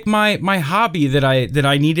just like my hobby that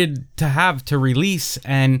I needed to have to release.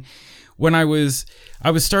 And when I was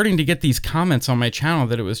starting to get these comments on my channel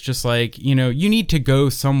that it was just like, you know, you need to go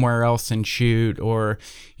somewhere else and shoot, or,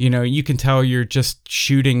 you know, you can tell you're just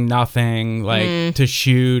shooting nothing like to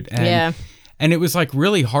shoot. And it was like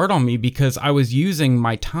really hard on me, because I was using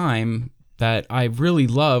my time that I really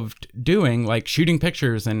loved doing, like shooting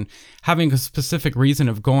pictures and having a specific reason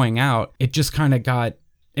of going out. It just kind of got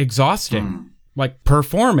exhausting, like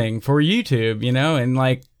performing for YouTube, you know, and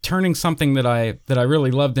like turning something that I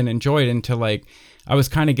really loved and enjoyed into like, I was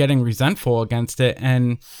kind of getting resentful against it,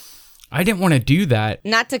 and I didn't want to do that.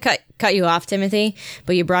 Not to cut you off, Timothy,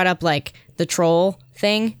 but you brought up like the troll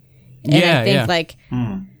thing. And I think like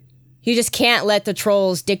you just can't let the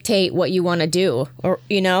trolls dictate what you want to do, or,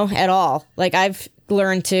 you know, at all. Like I've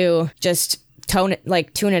learned to just tune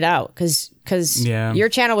it out because your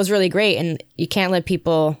channel was really great and you can't let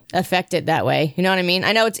people affect it that way. You know what I mean?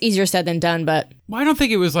 I know it's easier said than done, but I don't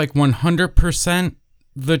think it was like 100%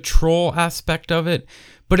 the troll aspect of it,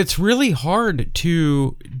 but it's really hard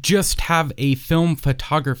to just have a film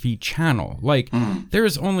photography channel. Like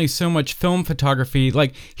there's only so much film photography.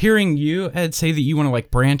 Like hearing you, Ed, say that you want to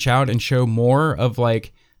like branch out and show more of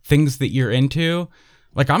like things that you're into.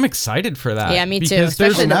 Like I'm excited for that. Yeah, me too.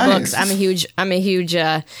 Especially the books. I'm a huge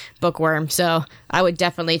bookworm, so I would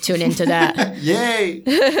definitely tune into that. Yay!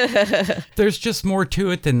 There's just more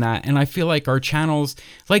to it than that, and I feel like our channels,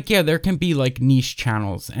 like there can be like niche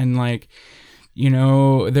channels, and like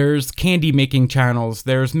there's candy making channels,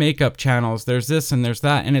 there's makeup channels, there's this and there's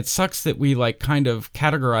that, and it sucks that we like kind of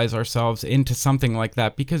categorize ourselves into something like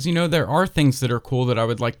that because there are things that are cool that I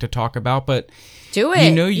would like to talk about, but. Do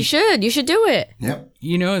it. You should do it. Yep.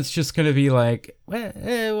 It's just going to be like, what?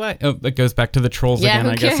 Oh, it goes back to the trolls again.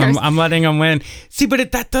 I guess I'm letting them win. See,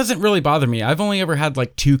 but that doesn't really bother me. I've only ever had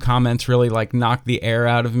like 2 comments really like knock the air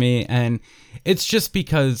out of me. And it's just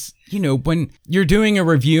because, when you're doing a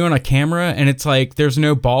review on a camera and it's like, there's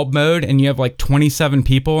no bulb mode and you have like 27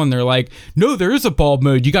 people and they're like, no, there is a bulb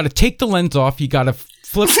mode. You got to take the lens off. You got to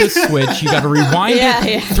flip the switch. You got to rewind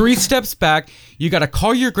it 3 steps back. You got to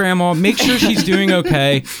call your grandma, make sure she's doing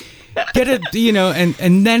okay. Get it,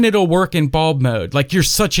 and then it'll work in bulb mode. Like, you're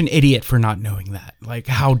such an idiot for not knowing that. Like,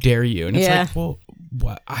 how dare you? And it's like,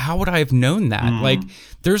 well, how would I have known that? Like,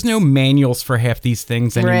 there's no manuals for half these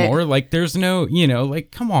things anymore. Right. Like, there's no, like,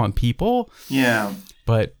 come on, people. Yeah.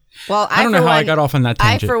 But well, I don't know how I got off on that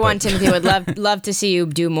tangent. I, for one, Timothy, would love to see you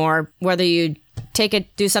do more, whether you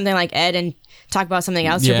do something like Ed and talk about something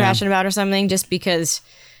else you're passionate about or something, just because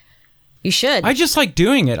you should. I just like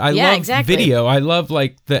doing it. I love video. I love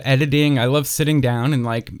like the editing. I love sitting down and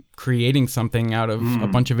like creating something out of a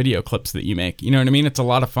bunch of video clips that you make. You know what I mean? It's a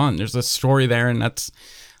lot of fun. There's a story there, and that's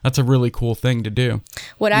a really cool thing to do.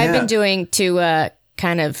 What I've been doing to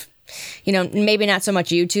kind of, maybe not so much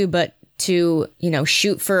YouTube, but to,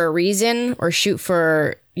 shoot for a reason or shoot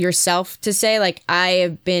for yourself to say, like,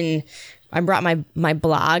 I brought my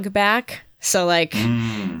blog back. So like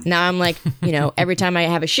now I'm like, every time I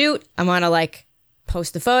have a shoot, I'm going to like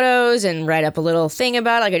post the photos and write up a little thing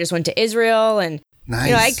about it. Like I just went to Israel and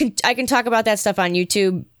nice. I can talk about that stuff on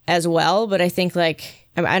YouTube as well. But I think like,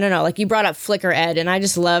 I don't know, like you brought up Flickr, Ed, and I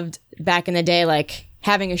just loved back in the day, like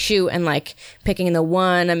having a shoot and like picking the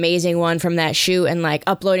one amazing one from that shoot and like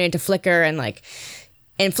uploading it to Flickr and like,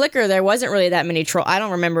 in Flickr, there wasn't really that many trolls. I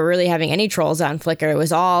don't remember really having any trolls on Flickr. It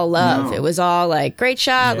was all love. No. It was all like, great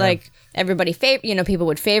shot. Yeah. Like everybody, people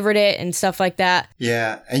would favorite it and stuff like that.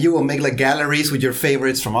 Yeah. And you will make like galleries with your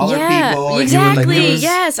favorites from other people. Exactly. And you would,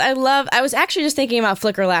 yes. I was actually just thinking about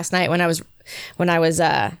Flickr last night when I was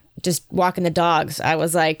just walking the dogs. I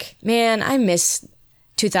was like, man, I miss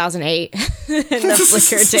 2008 and the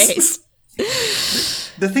Flickr days.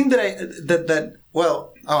 The thing that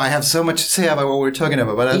I have so much to say about what we're talking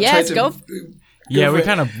about, but I'll try to... we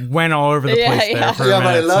kind of went all over the place there for a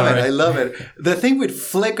minute. But I love it. The thing with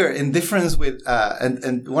Flickr, in difference with,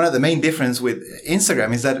 and one of the main difference with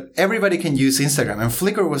Instagram is that everybody can use Instagram. And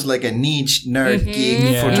Flickr was like a niche nerd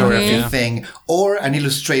geek photography thing or an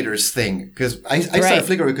illustrator's thing. Because I started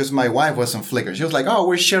Flickr because my wife was on Flickr. She was like, oh,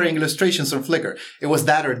 we're sharing illustrations on Flickr. It was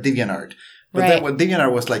that or DeviantArt. But then when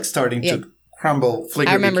DeviantArt was like starting to crumble, Flickr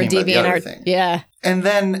I remember became the other DeviantArt thing. Yeah. And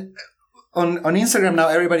then on Instagram now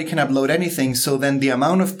everybody can upload anything, so then the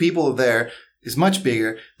amount of people there is much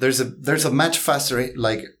bigger. There's a much faster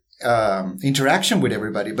like interaction with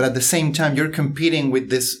everybody, but at the same time you're competing with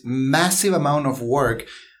this massive amount of work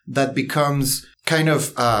that becomes kind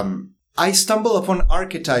of I stumble upon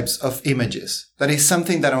archetypes of images. That is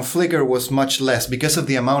something that on Flickr was much less because of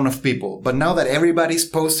the amount of people. But now that everybody's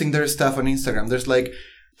posting their stuff on Instagram, there's like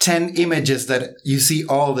 10 images that you see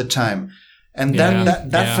all the time. And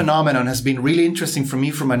that phenomenon has been really interesting for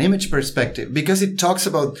me from an image perspective because it talks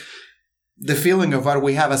about the feeling of what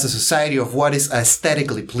we have as a society of what is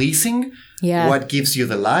aesthetically pleasing, what gives you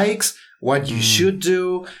the likes, what you should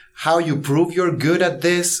do, how you prove you're good at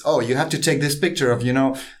this. Oh, you have to take this picture of,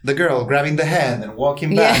 the girl grabbing the hand and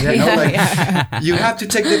walking back. You have to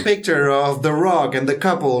take the picture of the rock and the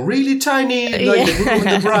couple really tiny, like the groom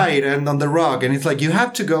and the bride and on the rock. And it's like, you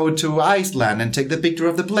have to go to Iceland and take the picture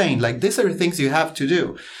of the plane. Like, these are things you have to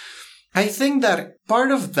do. I think that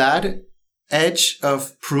part of that edge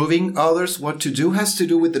of proving others what to do has to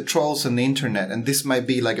do with the trolls on the internet. And this might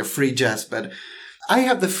be like a free jest, but I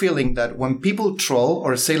have the feeling that when people troll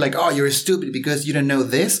or say like, oh, you're stupid because you don't know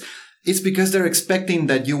this, it's because they're expecting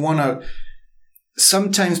that you want to...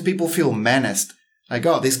 Sometimes people feel menaced. Like,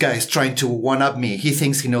 oh, this guy is trying to one-up me. He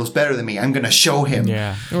thinks he knows better than me. I'm going to show him.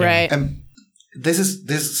 Yeah. Right. And this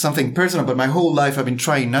is something personal, but my whole life I've been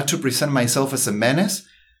trying not to present myself as a menace.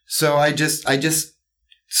 So I just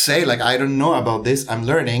say, like, I don't know about this. I'm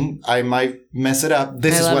learning. I might mess it up.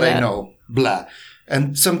 This is what I know. Blah.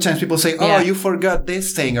 And sometimes people say, oh, you forgot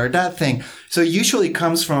this thing or that thing. So it usually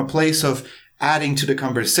comes from a place of adding to the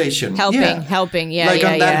conversation. Helping. Like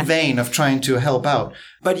on that vein of trying to help out.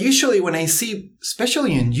 But usually when I see,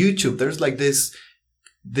 especially in YouTube, there's like this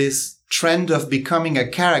trend of becoming a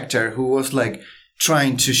character who was like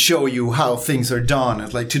trying to show you how things are done.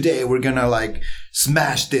 It's like, today we're gonna like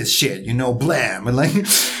smash this shit, blam. And like,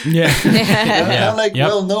 I'm like,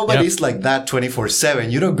 well, nobody's like that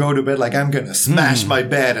 24/7. You don't go to bed like, I'm gonna smash my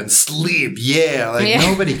bed and sleep.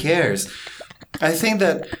 Nobody cares. I think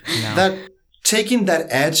that taking that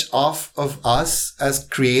edge off of us as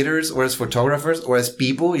creators or as photographers or as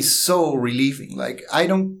people is so relieving. Like, I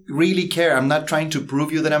don't really care. I'm not trying to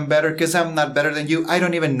prove you that I'm better because I'm not better than you. I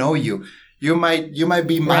don't even know you. You might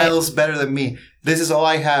be miles better than me. This is all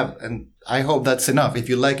I have. And I hope that's enough. If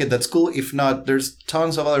you like it, that's cool. If not, there's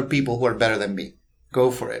tons of other people who are better than me.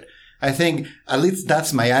 Go for it. I think at least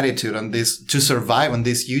that's my attitude on this, to survive on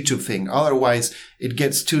this YouTube thing. Otherwise, it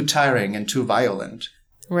gets too tiring and too violent.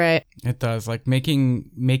 Right. It does. Like making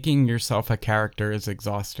yourself a character is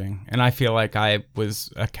exhausting. And I feel like I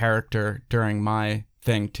was a character during my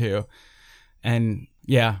thing too. And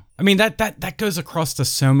yeah, I mean, that goes across to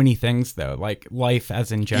so many things though, like life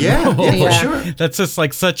as in general. Yeah, for sure. That's just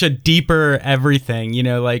like such a deeper everything,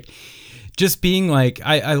 like just being like,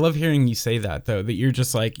 I love hearing you say that though, that you're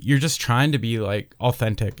just trying to be like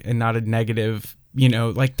authentic and not a negative,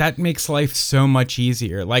 like that makes life so much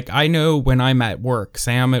easier. Like I know when I'm at work,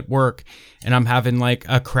 say I'm at work and I'm having like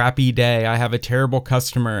a crappy day, I have a terrible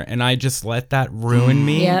customer and I just let that ruin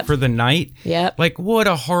me for the night. Yep. Like what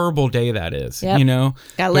a horrible day that is,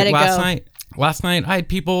 Gotta let it go. Last night I had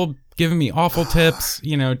people giving me awful tips,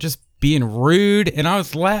 just being rude. And I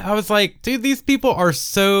was like, dude, these people are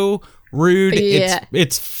so rude.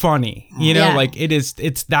 It's funny, like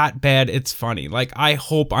it's that bad. It's funny. Like I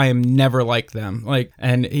hope I am never like them. Like,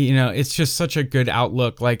 and it's just such a good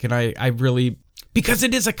outlook. Like, and I really, because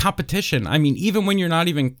it is a competition. I mean, even when you're not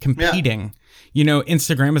even competing,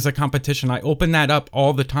 Instagram is a competition. I open that up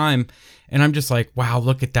all the time and I'm just like, wow,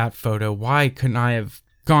 look at that photo. Why couldn't I have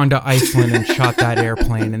gone to Iceland and shot that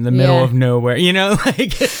airplane in the middle of nowhere,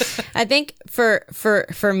 like I think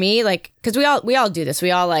for me, like, because we all do this,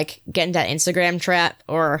 we all like get into that Instagram trap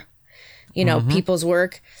or people's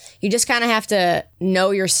work. You just kind of have to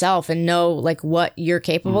know yourself and know like what you're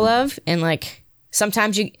capable of, and like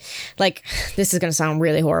sometimes you, like, this is gonna sound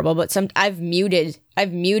really horrible, but I've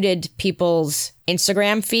muted people's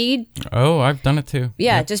Instagram feed. Oh, I've done it too.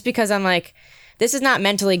 Yeah, just because I'm like, this is not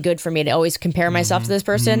mentally good for me to always compare myself to this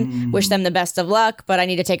person, wish them the best of luck, but I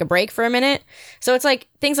need to take a break for a minute. So it's like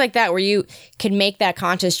things like that where you can make that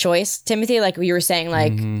conscious choice, Timothy, like you were saying,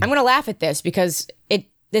 like, I'm going to laugh at this because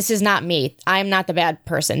this is not me. I'm not the bad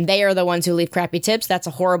person. They are the ones who leave crappy tips. That's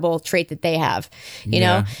a horrible trait that they have,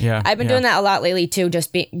 know? Yeah. I've been doing that a lot lately too,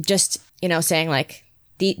 just saying like,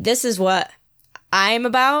 this is what I'm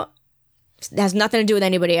about. It has nothing to do with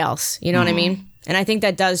anybody else. You know what I mean? And I think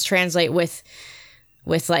that does translate with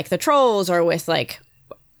like the trolls or with like,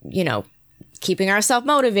 keeping ourselves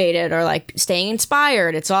motivated or like staying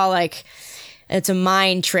inspired. It's all like, it's a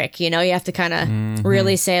mind trick, you have to kind of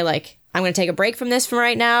really say like, I'm going to take a break from this from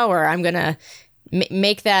right now, or I'm going to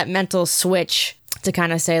make that mental switch to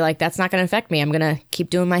kind of say like, that's not going to affect me. I'm going to keep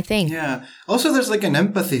doing my thing. Yeah. Also, there's like an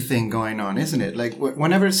empathy thing going on, isn't it? Like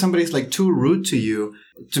whenever somebody's like too rude to you,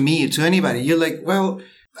 to me, to anybody, you're like, well,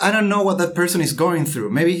 I don't know what that person is going through.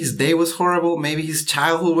 Maybe his day was horrible. Maybe his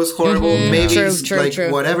childhood was horrible. Maybe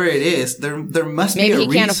true. Whatever it is, there must be a reason. Maybe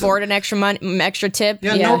he can't afford an extra tip.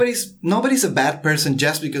 Yeah, nobody's a bad person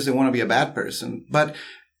just because they want to be a bad person. But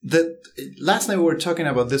last night we were talking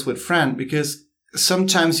about this with Fran, because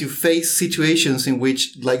sometimes you face situations in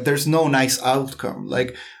which like there's no nice outcome.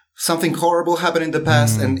 Like something horrible happened in the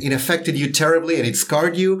past and it affected you terribly and it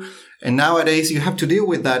scarred you. And nowadays you have to deal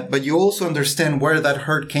with that, but you also understand where that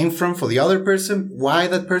hurt came from for the other person, why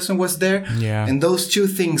that person was there. Yeah. And those two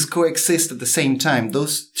things coexist at the same time.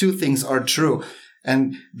 Those two things are true.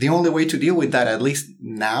 And the only way to deal with that, at least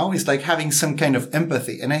now, is like having some kind of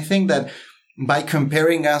empathy. And I think that by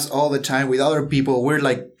comparing us all the time with other people, we're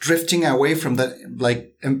like drifting away from that,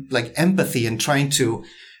 like empathy and trying to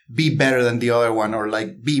be better than the other one, or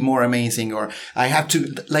like be more amazing, or I have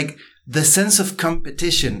to like, the sense of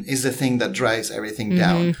competition is the thing that drives everything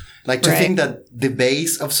down. Like to think that the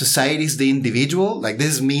base of society is the individual. Like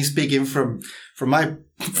this is me speaking from my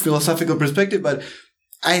philosophical perspective, but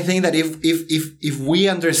I think that if we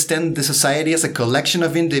understand the society as a collection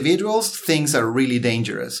of individuals, things are really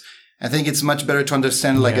dangerous. I think it's much better to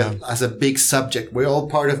understand as a big subject. We're all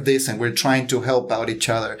part of this and we're trying to help out each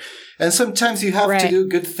other. And sometimes you have to do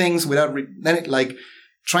good things without like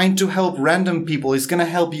trying to help random people is going to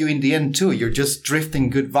help you in the end too. You're just drifting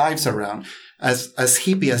good vibes around, as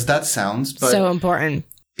hippie as that sounds. But so important.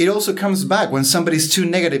 It also comes back when somebody's too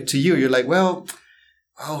negative to you. You're like, well,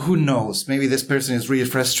 who knows? Maybe this person is really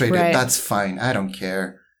frustrated. Right. That's fine. I don't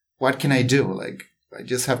care. What can I do? Like, I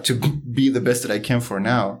just have to be the best that I can for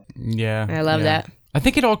now. Yeah. I love that. I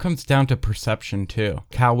think it all comes down to perception too.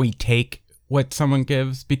 How we take what someone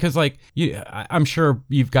gives, because like I'm sure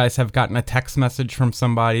you guys have gotten a text message from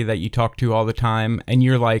somebody that you talk to all the time and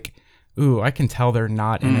you're like, ooh, I can tell they're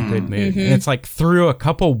not in a good mood. And it's like through a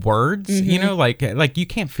couple words, you know, like you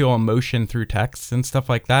can't feel emotion through texts and stuff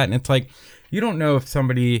like that. And it's like, you don't know if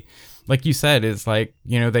somebody, like you said, is like,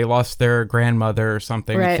 you know, they lost their grandmother or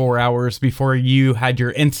something 4 hours before you had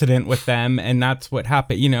your incident with them. And that's what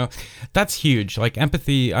happened. You know, that's huge. Like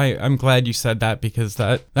empathy. I'm glad you said that, because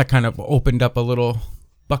that kind of opened up a little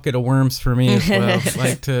bucket of worms for me as well.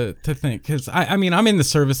 Like to think, because I mean, I'm in the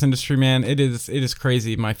service industry, man. It is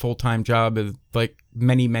crazy. My full-time job is like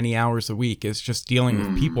many hours a week is just dealing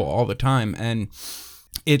with people all the time. And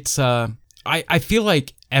it's, I feel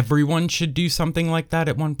like everyone should do something like that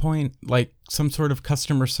at one point, like some sort of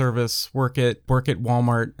customer service, work at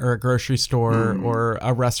Walmart or a grocery store or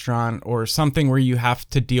a restaurant or something where you have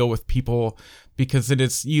to deal with people,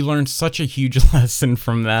 because you learn such a huge lesson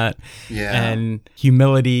from that. And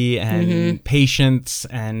humility and patience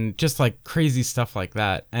and just like crazy stuff like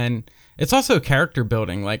that. And it's also character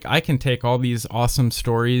building. Like I can take all these awesome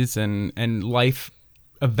stories and life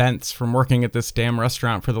events from working at this damn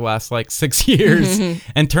restaurant for the last like 6 years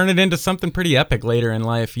and turn it into something pretty epic later in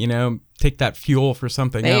life, you know, take that fuel for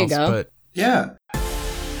something else. But yeah.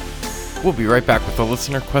 We'll be right back with a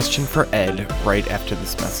listener question for Ed right after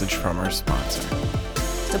this message from our sponsor.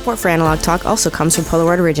 Support for Analog Talk also comes from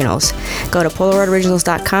Polaroid Originals. Go to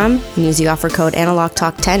PolaroidOriginals.com and use the offer code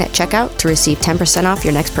AnalogTalk10 at checkout to receive 10% off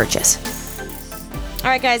your next purchase. All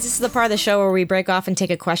right, guys, this is the part of the show where we break off and take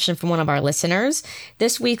a question from one of our listeners.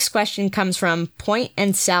 This week's question comes from Point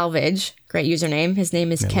and Salvage. Great username. His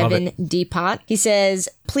name is Kevin Depot. He says,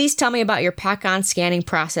 please tell me about your pack-on scanning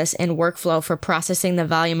process and workflow for processing the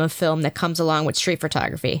volume of film that comes along with street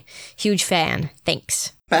photography. Huge fan.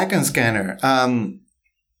 Thanks. Pack-on scanner.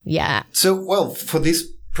 Yeah. So, well, for this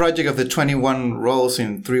project of the 21 rolls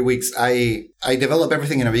in 3 weeks, I develop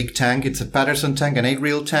everything in a big tank. It's a Patterson tank, an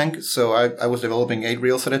 8-reel tank. So I was developing 8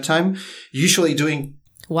 reels at a time, usually doing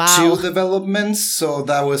 2 developments. So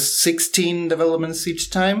that was 16 developments each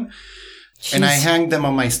time. Jeez. And I hang them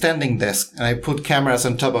on my standing desk and I put cameras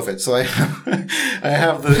on top of it. So I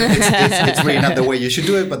have it's really not the way you should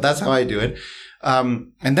do it, but that's how I do it.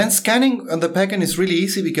 And then scanning on the Pack-on is really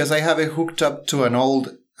easy because I have it hooked up to an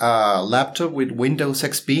old laptop with Windows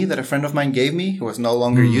XP that a friend of mine gave me who was no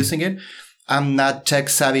longer using it. I'm not tech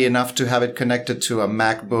savvy enough to have it connected to a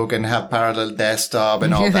MacBook and have parallel desktop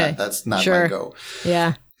and all that. That's not my go.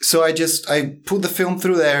 Yeah. So I put the film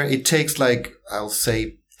through there. It takes like, I'll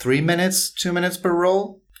say 3 minutes, 2 minutes per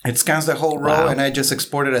roll. It scans the whole roll and I just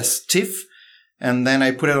export it as TIFF. And then I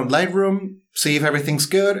put it on Lightroom, see if everything's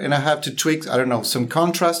good. And I have to tweak, I don't know, some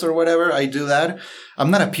contrast or whatever. I do that. I'm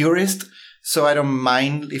not a purist. So I don't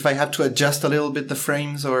mind if I have to adjust a little bit the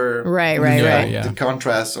frames or the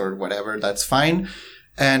contrast or whatever. That's fine.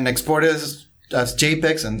 And export it as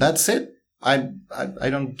JPEGs and that's it. I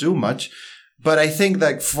don't do much. But I think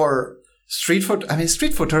that for street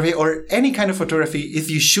photography or any kind of photography, if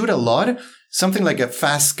you shoot a lot, something like a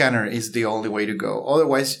fast scanner is the only way to go.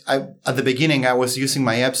 Otherwise, at the beginning, I was using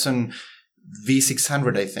my Epson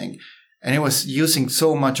V600, I think. And it was using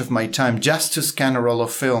so much of my time just to scan a roll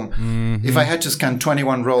of film. Mm-hmm. If I had to scan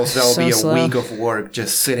 21 rolls, that would be a week of work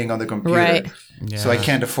just sitting on the computer. Right. Yeah. So I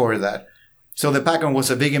can't afford that. So the Pack-on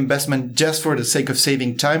was a big investment just for the sake of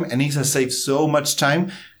saving time. And it has saved so much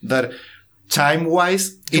time that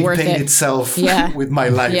time-wise, it paid itself with my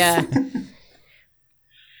life. Yeah.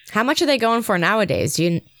 How much are they going for nowadays? Do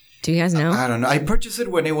you guys know? I don't know. I purchased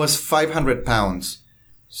it when it was 500 pounds.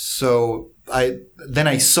 So I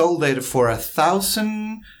sold it for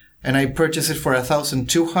 1,000 and I purchased it for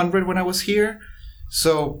 1,200 when I was here.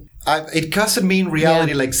 So it costed me in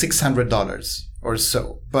reality like $600 or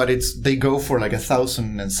so, but they go for like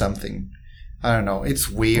 1,000 and something. I don't know. It's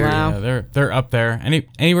weird. Wow. Yeah, they're up there.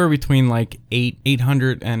 Anywhere between like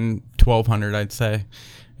 800 and 1,200, I'd say.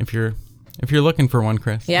 if you're looking for one,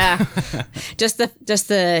 Chris. Yeah. just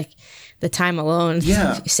the time alone.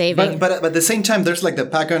 Saving. But at the same time, there's like the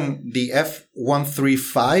Pacon, the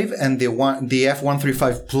F135 and the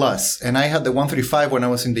F135 Plus. And I had the 135 when I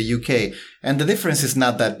was in the UK. And the difference is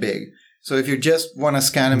not that big. So if you just want to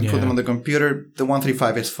scan and put them on the computer, the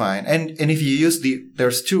 135 is fine. And if you use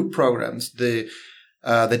there's two programs. The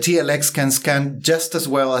TLX can scan just as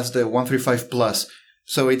well as the 135 Plus.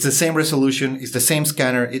 So it's the same resolution. It's the same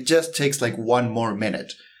scanner. It just takes like 1 more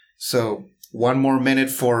minute. So 1 more minute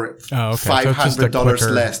for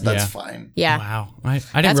 $500 less. That's fine. Yeah. Wow. I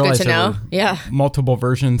didn't realize there were multiple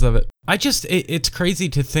versions of it. It's crazy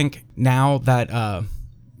to think now that,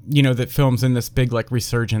 that film's in this big like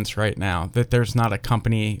resurgence right now, that there's not a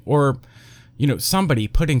company or, somebody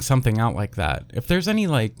putting something out like that. If there's any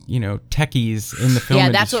like, techies in the film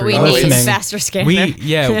industry, that's what we need, faster scanner.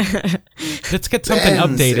 Let's get something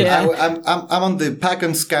updated. I'm on the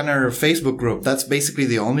Pacon Scanner Facebook group. That's basically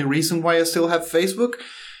the only reason why I still have Facebook.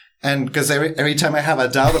 And because every time I have a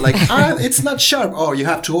doubt, like, it's not sharp. Oh, you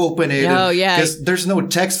have to open it. Oh, yeah. Because there's no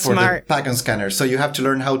text for the Pacon Scanner. So you have to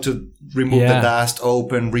learn how to remove the dust,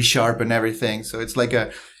 open, resharpen everything. So it's like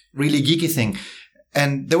a really geeky thing.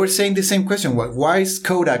 And they were saying the same question. Why is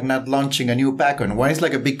Kodak not launching a new Pacon? Why is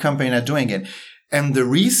like a big company not doing it? And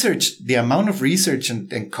the amount of research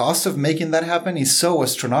and cost of making that happen is so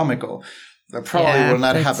astronomical. That probably will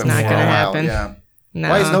not happen for a while. Yeah.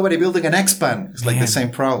 No. Why is nobody building an X-Pan? It's like the same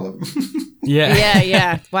problem.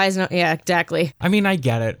 Yeah. Why is exactly. I mean, I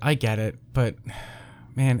get it. But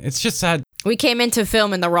man, it's just sad. We came into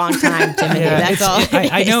film in the wrong time, Timothy. That's all.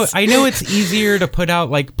 I know it's easier to put out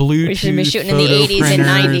like Bluetooth we should be shooting in the 80s and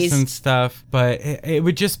 90s and stuff, but it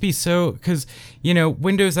would just be so, because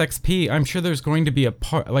Windows XP, I'm sure there's going to be a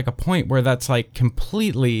point where that's like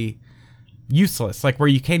completely useless, like where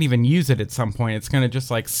you can't even use it at some point. It's going to just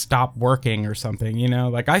like stop working or something,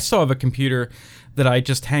 like I still have a computer that I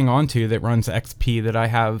just hang on to that runs XP that I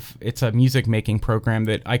have. It's a music making program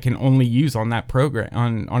that I can only use on that program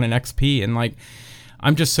on an XP. And like,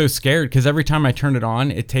 I'm just so scared because every time I turn it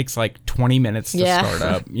on, it takes like 20 minutes to start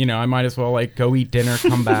up. I might as well like go eat dinner,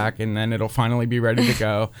 come back, and then it'll finally be ready to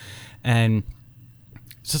go. And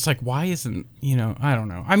it's just like, why isn't, I don't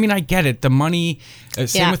know. I mean, I get it. The money,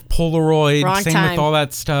 same with Polaroid, with all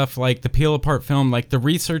that stuff, like the peel apart film, like the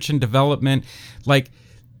research and development, like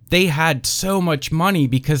they had so much money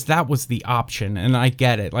because that was the option. And I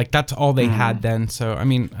get it. Like that's all they had then. So, I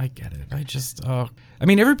mean, I get it.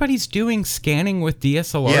 Everybody's doing scanning with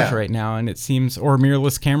DSLRs right now, and it seems, or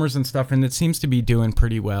mirrorless cameras and stuff, and it seems to be doing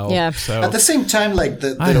pretty well. Yeah. So at the same time, like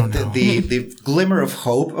the glimmer of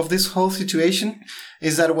hope of this whole situation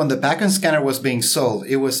is that when the Pacon scanner was being sold,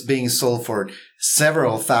 it was being sold for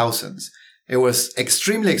several thousands. It was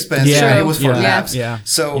extremely expensive, and it was for labs.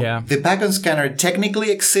 The Pacon scanner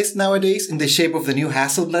technically exists nowadays in the shape of the new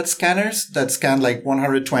Hasselblad scanners that scan like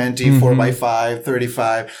 120, 4x5,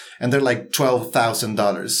 35, and they're like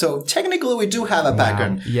 $12,000. So technically we do have a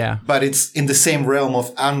Pacon, but it's in the same realm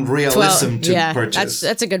of unrealism to purchase.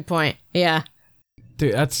 That's a good point. Yeah.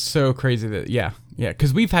 Dude, that's so crazy that,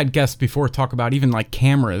 because we've had guests before talk about even like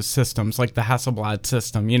cameras systems, like the Hasselblad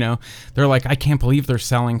system, they're like, I can't believe they're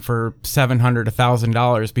selling for $700,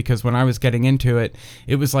 $1,000, because when I was getting into it,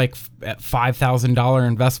 it was like $5,000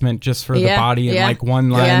 investment just for the body and like one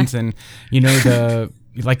lens. And,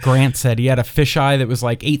 like Grant said, he had a fisheye that was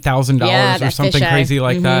like $8,000 or something crazy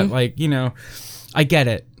like that. Like, I get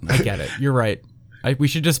it. You're right. We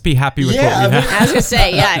should just be happy with what we have. I was going to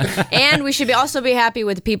say, and we should also be happy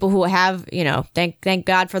with the people who have, thank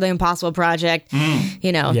God for the Impossible Project.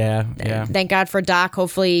 Thank God for Doc.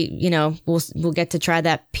 Hopefully, we'll get to try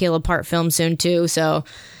that peel apart film soon too. So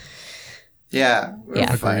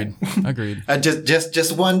Agreed.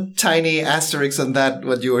 Just one tiny asterisk on that,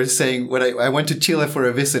 what you were saying. When I went to Chile for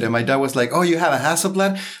a visit, and my dad was like, oh, you have a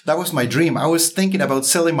Hasselblad? That was my dream. I was thinking about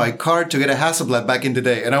selling my car to get a Hasselblad back in the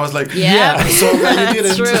day. And I was like, I'm so glad you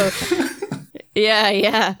didn't. That's true.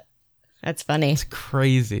 Yeah. That's funny. It's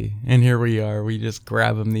crazy. And here we are. We just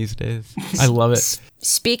grab them these days. I love it.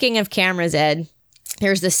 Speaking of cameras, Ed,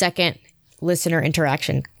 here's the second listener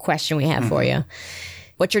interaction question we have for you.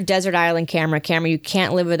 What's your desert island camera you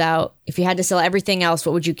can't live without? If you had to sell everything else,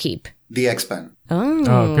 what would you keep? The X-Pan.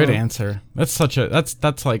 Oh, good answer. That's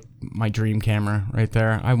that's like my dream camera right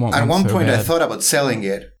there. I want. At one point, bad. I thought about selling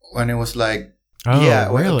it when it was like,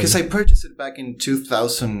 really? Because I purchased it back in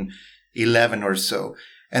 2011 or so.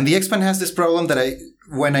 And the X-Pan has this problem that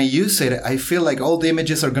when I use it, I feel like all the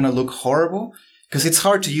images are going to look horrible because it's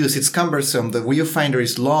hard to use. It's cumbersome. The viewfinder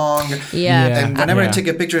is long. Yeah. And whenever I take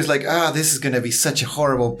a picture, it's like, this is going to be such a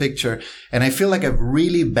horrible picture. And I feel like a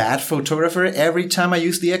really bad photographer every time I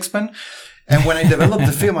use the X-Pen. And when I developed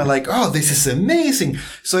the film, I'm like, this is amazing.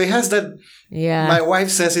 So it has that. Yeah. My wife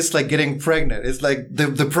says it's like getting pregnant. It's like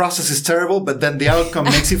the process is terrible, but then the outcome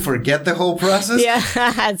makes you forget the whole process. Yeah,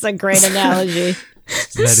 that's a great analogy.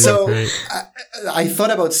 So I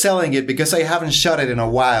thought about selling it because I haven't shot it in a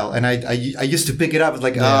while. And I used to pick it up. It's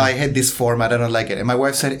like, I hate this format. I don't like it. And my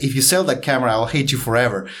wife said, if you sell that camera, I'll hate you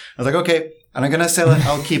forever. I was like, okay. And I'm going to sell it.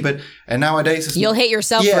 I'll keep it. And nowadays... You'll hate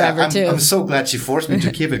yourself forever, too. I'm so glad she forced me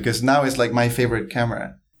to keep it because now it's like my favorite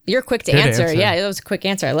camera. You're quick to answer. Yeah, that was a quick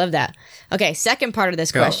answer. I love that. Okay, second part of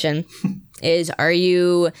this question is, are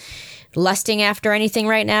you lusting after anything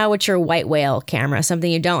right now? What's your white whale camera?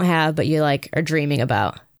 Something you don't have, but you are dreaming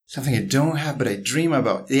about. Something I don't have, but I dream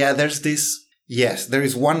about. Yeah, there's this... Yes, there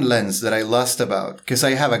is one lens that I lust about because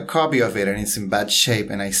I have a copy of it and it's in bad shape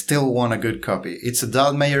and I still want a good copy. It's a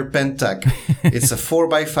Dalmayer Pentac. It's a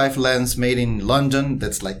 4x5 lens made in London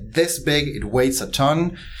that's like this big. It weighs a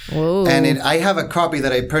ton. Whoa. And I have a copy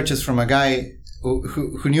that I purchased from a guy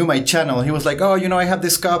who knew my channel. He was like, I have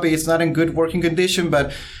this copy. It's not in good working condition,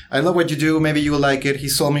 but I love what you do. Maybe you'll like it. He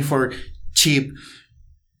sold me for cheap.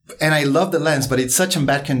 And I love the lens, but it's such in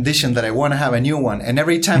bad condition that I want to have a new one. And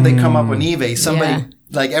every time they come up on eBay,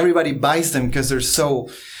 everybody buys them because there's so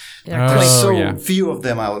few of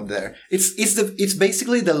them out there. It's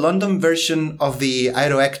basically the London version of the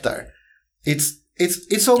Aero Hectar.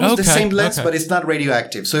 It's almost the same lens, but it's not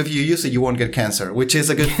radioactive. So if you use it, you won't get cancer, which is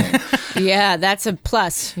a good thing. Yeah, that's a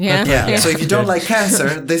plus. Yeah. Yeah. So if you don't like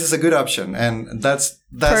cancer, this is a good option. And that's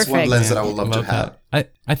one lens that I would love to have.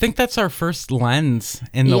 I think that's our first lens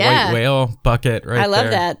in the white whale bucket right there. I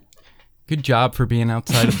love that. Good job for being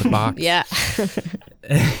outside of the box. Yeah.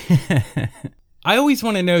 I always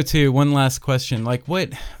want to know too, one last question, like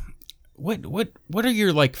what are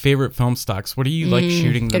your favorite film stocks? What are you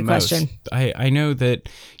shooting the most? Good question. I know that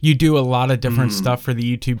you do a lot of different stuff for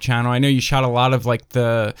the YouTube channel. I know you shot a lot of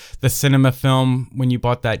the cinema film when you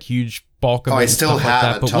bought that huge bulk of it. I still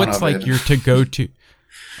have a ton of it. But what's your to-go-to?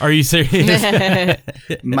 Are you serious?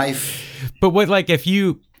 But what if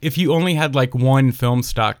you only had one film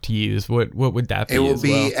stock to use, what would that be? It would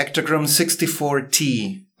be Ektachrome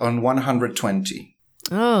 64T on 120.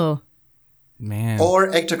 Oh. Man. Or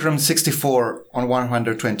Ektachrome 64 on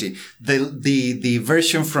 120. The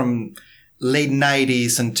version from late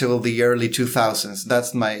 90s until the early 2000s.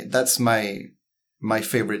 That's my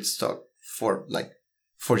favorite stock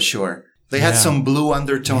for sure. They had some blue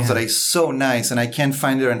undertones that is so nice, and I can't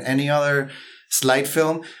find it on any other slide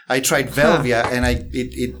film. I tried Velvia, and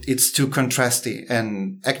it's too contrasty,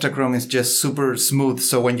 and Ektachrome is just super smooth.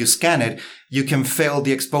 So when you scan it, you can fail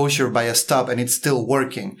the exposure by a stop, and it's still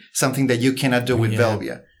working. Something that you cannot do with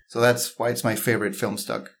Velvia. So that's why it's my favorite film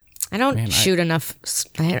stock. I don't shoot enough.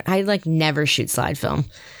 I never shoot slide film.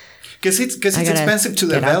 Because it's expensive to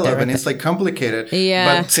develop and it's complicated.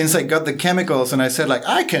 Yeah. But since I got the chemicals and I said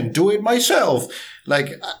I can do it myself.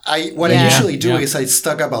 I usually do is I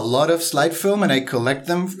stock up a lot of slide film and I collect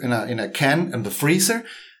them in a can in the freezer,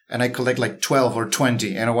 and I collect 12 or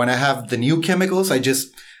 20. And when I have the new chemicals, I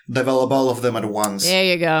just develop all of them at once. There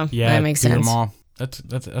you go. Yeah, that makes sense. Them all.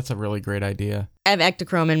 That's a really great idea. I have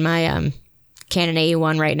Ektachrome in my Canon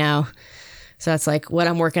AE1 right now. So that's what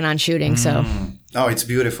I'm working on shooting. So. Oh, it's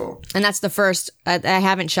beautiful. And that's the first. I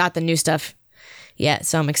haven't shot the new stuff yet,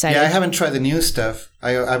 so I'm excited. Yeah, I haven't tried the new stuff.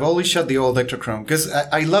 I've always shot the old Ektachrome because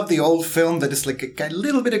I love the old film that is a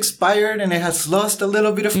little bit expired and it has lost a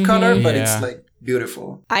little bit of color, but it's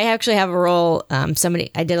beautiful. I actually have a roll. I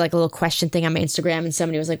did a little question thing on my Instagram, and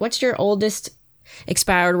somebody was like, "What's your oldest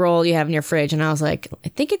expired roll you have in your fridge?" And I was like, I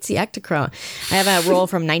think it's the Ektachrome. I have a roll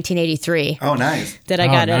from 1983. Oh, nice. That I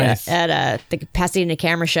got at the Pasadena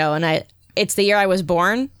Camera Show, and it's the year I was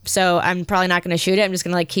born, so I'm probably not going to shoot it. I'm just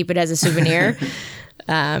going to keep it as a souvenir.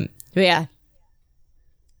 But yeah.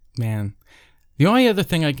 Man, the only other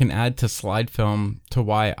thing I can add to slide film to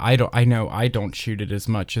why I don't shoot it as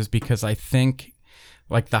much is because I think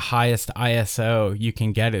the highest ISO you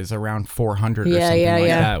can get is around 400 or something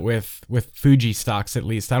that with Fuji stocks, at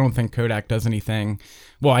least. I don't think Kodak does anything.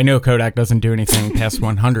 Well, I know Kodak doesn't do anything past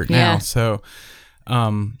 100 now. So,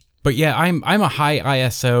 but yeah, I'm a high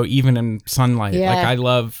ISO even in sunlight. Yeah. I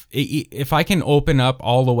love if I can open up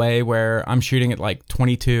all the way where I'm shooting at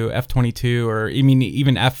 22 f22 or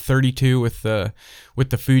even f32 with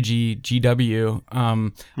the Fuji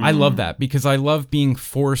GW. I love that because I love being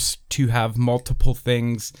forced to have multiple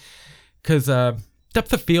things. Because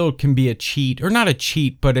depth of field can be a cheat, or not a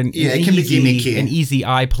cheat, but an it can be gimmicky. An easy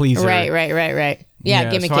eye pleaser. Right.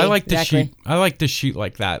 Yeah, gimmicky. So I like to exactly. shoot. I like to shoot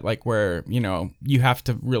like that, like where you have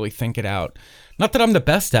to really think it out. Not that I'm the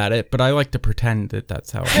best at it, but I like to pretend that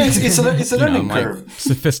that's how. It's a learning curve. Like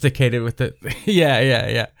sophisticated with it.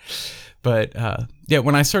 Yeah. But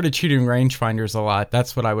when I started shooting rangefinders a lot,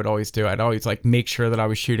 that's what I would always do. I'd always like make sure that I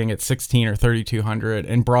was shooting at 16 or 3200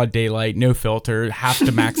 in broad daylight, no filter, have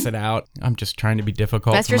to max it out. I'm just trying to be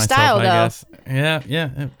difficult. That's for your myself, style, I though. guess.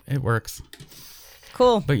 Yeah, it works.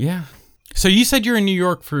 Cool. But yeah. So you said you're in New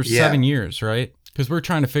York for 7 years, right? Because we're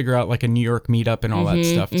trying to figure out like a New York meetup and all that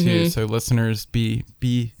stuff too. So listeners, be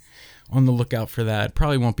on the lookout for that.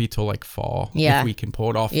 Probably won't be till like fall if we can pull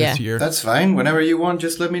it off this year. That's fine. Whenever you want,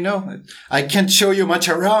 just let me know. I can't show you much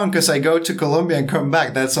around because I go to Colombia and come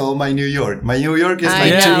back. That's all my New York. My New York is I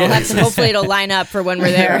like know. 2 places. Hopefully it'll line up for when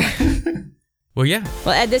we're there. Well, yeah.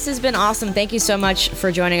 Well, Ed, this has been awesome. Thank you so much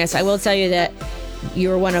for joining us. I will tell you that you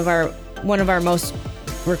were one of our most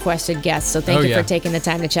requested guests, so thank you for taking the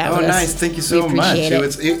time to chat with us. Oh, nice. Thank you so much.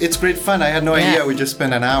 It's great fun. I had no idea we just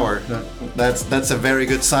spent an hour. That's a very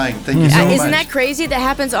good sign. Thank you so much. Isn't that crazy? That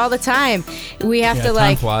happens all the time. We have to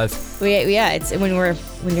time flies. It's when you're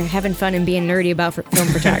having fun and being nerdy about film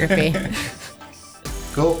photography.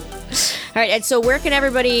 Cool. All right, Ed, so where can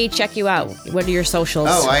everybody check you out? What are your socials?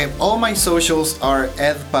 All my socials are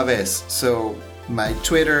Ed Pavez. So my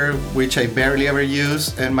Twitter, which I barely ever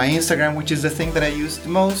use, and my Instagram, which is the thing that I use the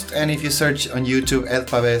most. And if you search on YouTube, Ed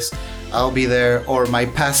Pavez, I'll be there. Or my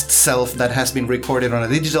past self that has been recorded on a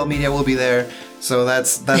digital media will be there. So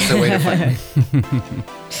that's the way to find me.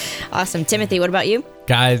 Awesome. Timothy, what about you?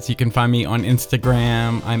 Guys, you can find me on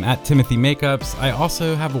Instagram. I'm at Timothy Makeups. I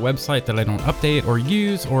also have a website that I don't update or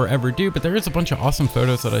use or ever do, but there is a bunch of awesome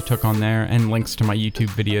photos that I took on there and links to my YouTube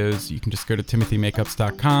videos. You can just go to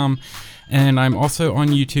timothymakeups.com. And I'm also on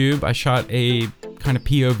YouTube. I shot a kind of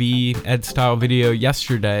POV Ed style video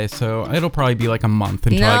yesterday, so it'll probably be like a month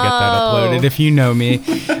until I get that uploaded, if you know me.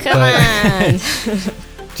 Come on.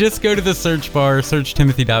 Just go to the search bar, search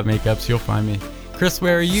timothy.makeups, you'll find me. Chris,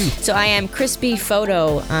 where are you? So I am Crispy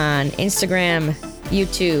Photo on Instagram,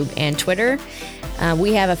 YouTube, and Twitter.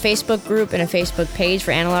 We have a Facebook group and a Facebook page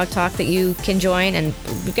for Analog Talk that you can join, and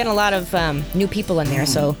we've got a lot of new people in there,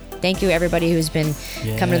 so thank you everybody who's been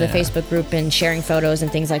coming to the Facebook group and sharing photos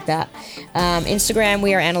and things like that. Instagram,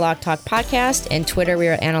 we are Analog Talk Podcast, and Twitter, we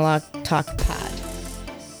are Analog Talk Pod.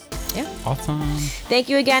 Yeah. Awesome. Thank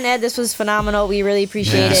you again, Ed. This was phenomenal. We really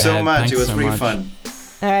appreciate it. Thank you so much. Thanks It was so pretty much. fun.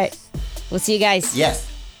 All right. We'll see you guys. Yes.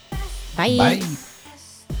 Bye. Bye.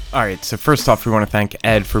 All right, so first off, we want to thank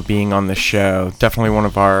Ed for being on the show. Definitely one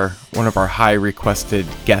of our high requested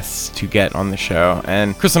guests to get on the show.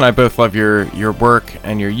 And Chris and I both love your work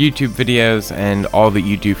and your YouTube videos and all that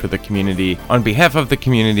you do for the community. On behalf of the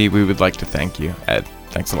community, we would like to thank you, Ed.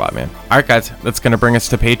 Thanks a lot, man. All right, guys, that's going to bring us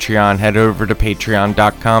to Patreon. Head over to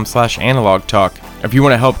patreon.com/analogtalk. If you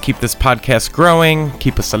want to help keep this podcast growing,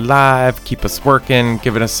 keep us alive, keep us working,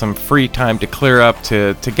 giving us some free time to clear up,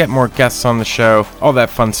 to get more guests on the show, all that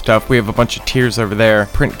fun stuff. We have a bunch of tiers over there,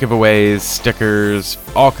 print giveaways, stickers,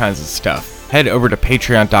 all kinds of stuff. Head over to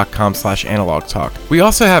patreon.com/analogtalk. We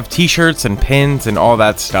also have t-shirts and pins and all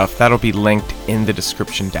that stuff. That'll be linked in the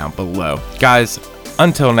description down below. Guys,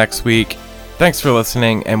 until next week, thanks for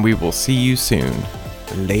listening, and we will see you soon.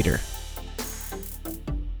 Later.